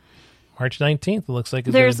good. March 19th. It looks like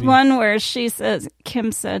it's There's one where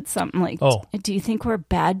Kim said something like, "Oh, do you think we're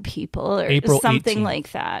bad people?" or April something 18th.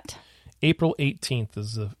 like that. April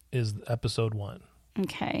 18th is episode 1.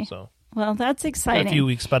 Okay. So, well, that's exciting. a few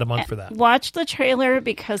weeks, about a month for that. Watch the trailer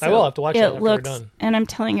because I will have to watch it after we're looks, done. and I'm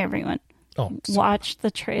telling everyone, watch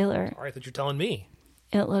the trailer. All right, that you're telling me.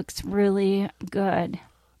 It looks really good.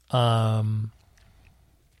 I've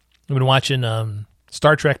been watching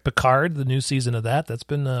Star Trek Picard, the new season of that. That's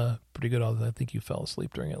been pretty good. Although I think you fell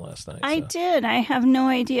asleep during it last night. I did. I have no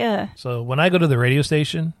idea. So when I go to the radio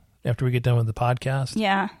station after we get done with the podcast,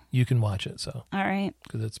 yeah, you can watch it. So all right,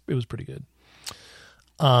 because it was pretty good.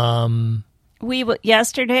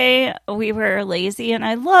 Yesterday we were lazy, and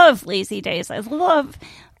I love lazy days. I love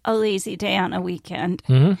a lazy day on a weekend.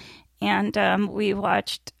 Mm-hmm. And we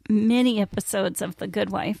watched many episodes of The Good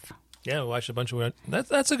Wife. Yeah, we watched a bunch of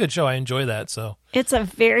that's a good show. I enjoy that. So It's a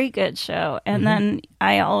very good show. And then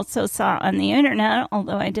I also saw on the internet,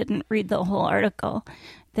 although I didn't read the whole article,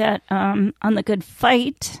 that on The Good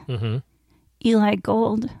Fight, Eli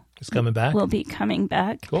Gold it's coming back. will be coming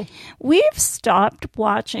back. Cool. We've stopped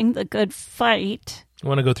watching The Good Fight I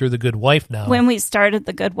want to go through The Good Wife now. when we started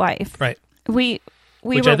The Good Wife. Right. We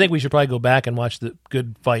Which were, I think we should probably go back and watch The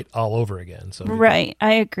Good Fight all over again. So right.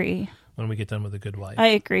 I agree. when we get done with The Good Wife. I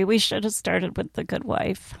agree. We should have started with The Good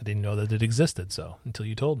Wife. I didn't know that it existed, so until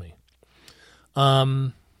you told me.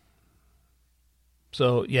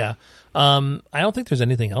 So yeah. I don't think there's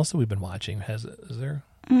anything else that we've been watching. Is there?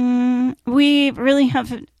 We really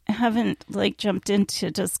haven't like jumped into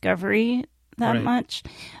Discovery that Right. much.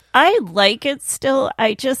 I like it still.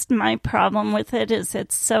 My problem with it is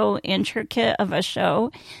it's so intricate of a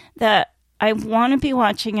show that I want to be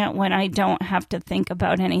watching it when I don't have to think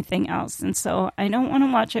about anything else. And so I don't want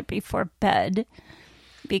to watch it before bed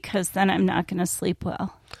because then I'm not going to sleep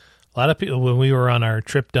well. A lot of people, when we were on our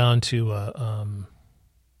trip down to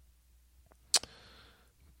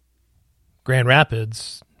Grand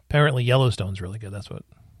Rapids, apparently Yellowstone's really good. That's what.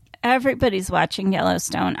 Everybody's watching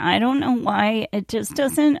Yellowstone. I don't know why. It just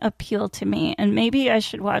doesn't appeal to me. And maybe I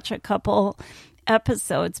should watch a couple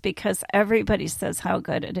episodes because everybody says how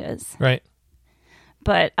good it is. Right.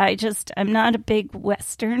 But I'm not a big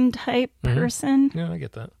Western type person. Yeah, I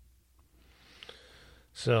get that.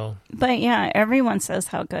 So, But yeah, everyone says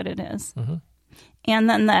how good it is. And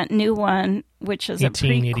then that new one, which is a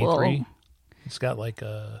 1883. prequel, It's got like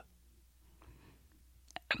a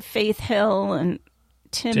Faith Hill and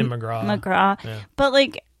Tim McGraw. Yeah. But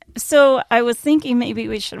like, so I was thinking maybe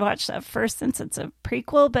we should watch that first since it's a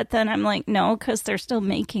prequel, but then I'm like, no, because they're still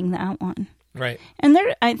making that one. Right. And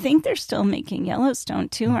I think they're still making Yellowstone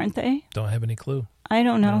too, aren't they? Don't have any clue. I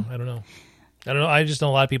don't know. No, I don't know. I just know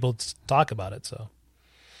a lot of people talk about it. So,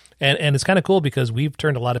 and it's kind of cool because we've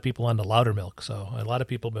turned a lot of people onto Loudermilk. So a lot of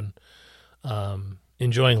people have been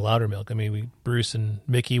enjoying Loudermilk. I mean, Bruce and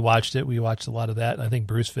Mickey watched it. We watched a lot of that. I think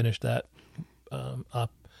Bruce finished that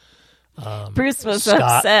up. Bruce was Scott.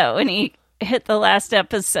 upset when he hit the last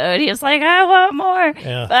episode. He was like, I want more.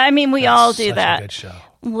 Yeah. But I mean, we That's all do such that. A good show.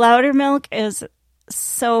 Loudermilk is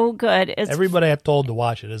so good. Everybody I've told to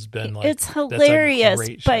watch it has been like, it's that's a hilarious,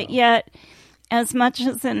 great show. but yet, as much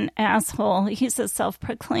as an asshole, he's a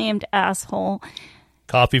self-proclaimed asshole.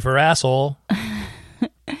 Coffee for asshole.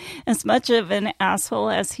 As much of an asshole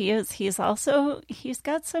as he is, he's got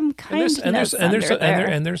some kindness And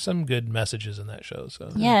there's some good messages in that show. So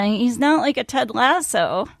yeah, he's not like a Ted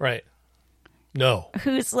Lasso, right. No.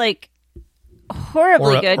 who's like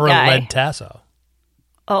horribly good or guy. a Led Tasso.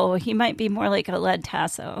 Oh, he might be more like a Led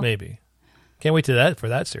Tasso. Maybe. Can't wait for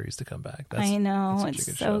that series to come back. I know, that's it's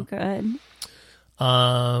such a so good good. show.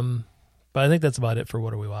 But I think that's about it for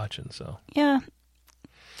What Are We Watching? So Yeah.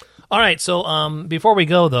 all right. So before we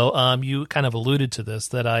go though, you kind of alluded to this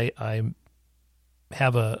that I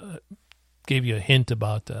gave you a hint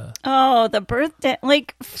about. Oh, the birthday!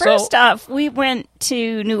 Like first off, we went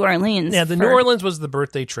to New Orleans. Yeah, New Orleans was the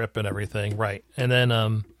birthday trip and everything, right? And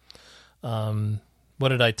then what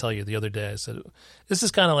did I tell you the other day? I said this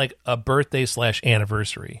is kind of like a birthday /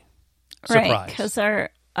 anniversary surprise. Right, because our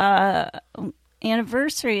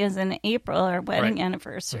anniversary is in April, our wedding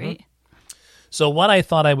anniversary. So what I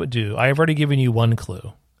thought I would do, I've already given you one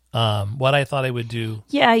clue. What I thought I would do.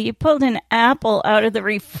 Yeah, you pulled an apple out of the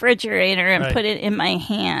refrigerator and Right. put it in my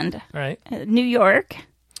hand. All right. New York,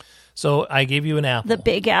 So I gave you an apple. the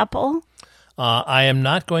Big Apple. I am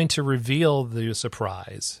not going to reveal the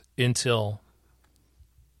surprise until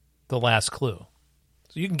the last clue.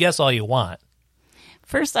 So you can guess all you want.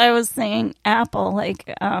 First, I was saying apple, like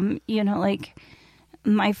like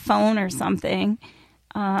my phone or something,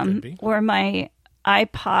 Could be. or my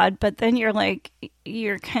iPod. But then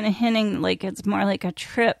you're kind of hinting like it's more like a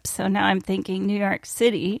trip. So now I'm thinking New York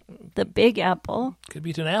City, the Big Apple, Could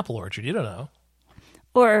be to an apple orchard. You don't know.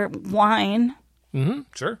 or wine, Mm-hmm.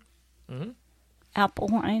 Sure. apple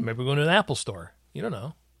wine. Maybe we're going to an Apple store. You don't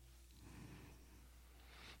know.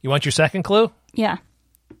 You want your second clue? Yeah.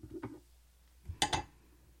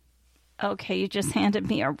 Okay, you just handed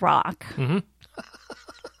me a rock.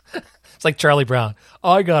 It's like Charlie Brown.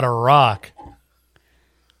 I got a rock.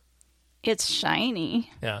 It's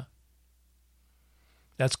shiny. Yeah.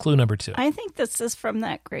 That's clue number 2. I think this is from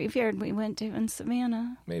that graveyard we went to in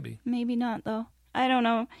Savannah. Maybe. Maybe not, though. I don't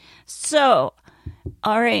know. So,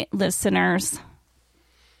 all right, listeners.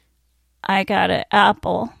 I got an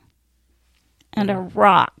apple and a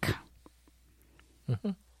rock.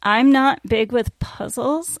 I'm not big with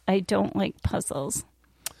puzzles. I don't like puzzles.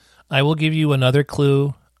 I will give you another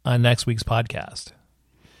clue. on next week's podcast?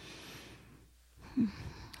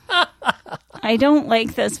 I don't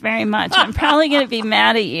like this very much. I'm probably going to be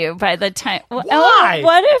mad at you by the time. Why?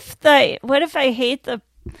 What if I hate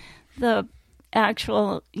the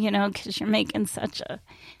actual, because you're making such a.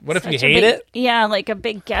 What if you such a hate big- it? Yeah, like a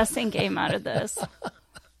big guessing game out of this.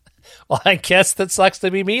 Well, I guess that sucks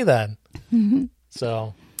to be me then.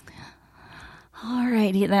 So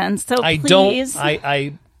Alrighty then. So I please.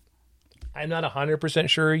 I'm not 100%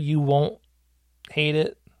 sure you won't hate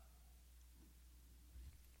it.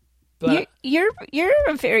 But You're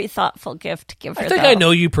a very thoughtful gift giver. I think though. I know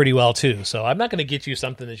you pretty well too, so I'm not going to get you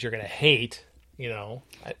something that you're going to hate.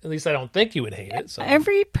 At least I don't think you would hate it. So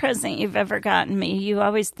Every present you've ever gotten me, you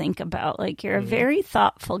always think about. Like, you're a very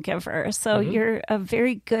thoughtful giver. So you're a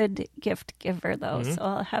very good gift giver, though. So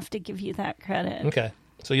I'll have to give you that credit. okay,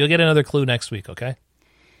 so you'll get another clue next week. Okay.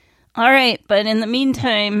 All right. But in the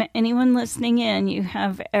meantime, anyone listening in, you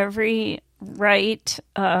have every right.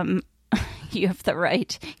 You have the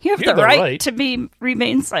right. You have the right to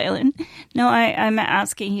remain silent. No, I'm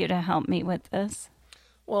asking you to help me with this.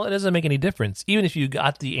 Well, it doesn't make any difference. Even if you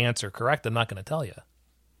got the answer correct, I'm not going to tell you.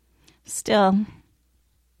 Still,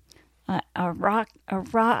 a rock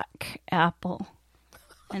apple,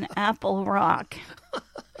 an apple rock,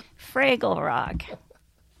 Fraggle rock.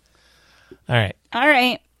 All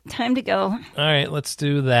right, time to go. All right, let's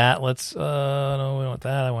do that. Let's no, we want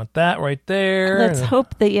that. I want that right there. Let's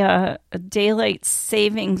hope the daylight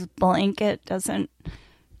savings blanket doesn't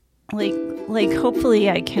like. Hopefully,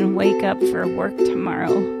 I can wake up for work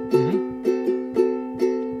tomorrow.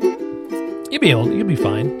 You'll be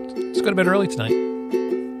fine. Just go to bed early tonight.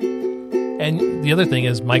 And the other thing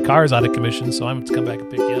is, my car's out of commission, so I'm going to come back and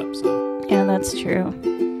pick you up. So Yeah, that's true.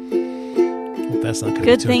 hope that's not going to be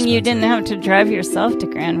Good too thing you expensive. didn't have to drive yourself to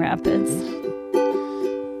Grand Rapids.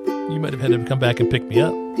 You might have had to come back and pick me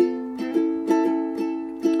up.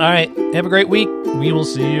 All right, have a great week. We will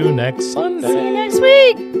see you next Sunday. See you next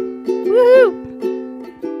week. Woohoo!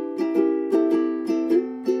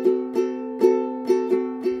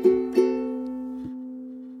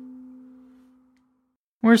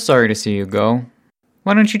 We're sorry to see you go.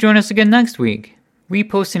 Why don't you join us again next week? We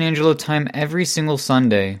post an Angelo Time every single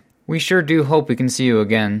Sunday. We sure do hope we can see you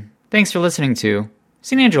again. Thanks for listening to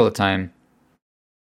San Angelo Time.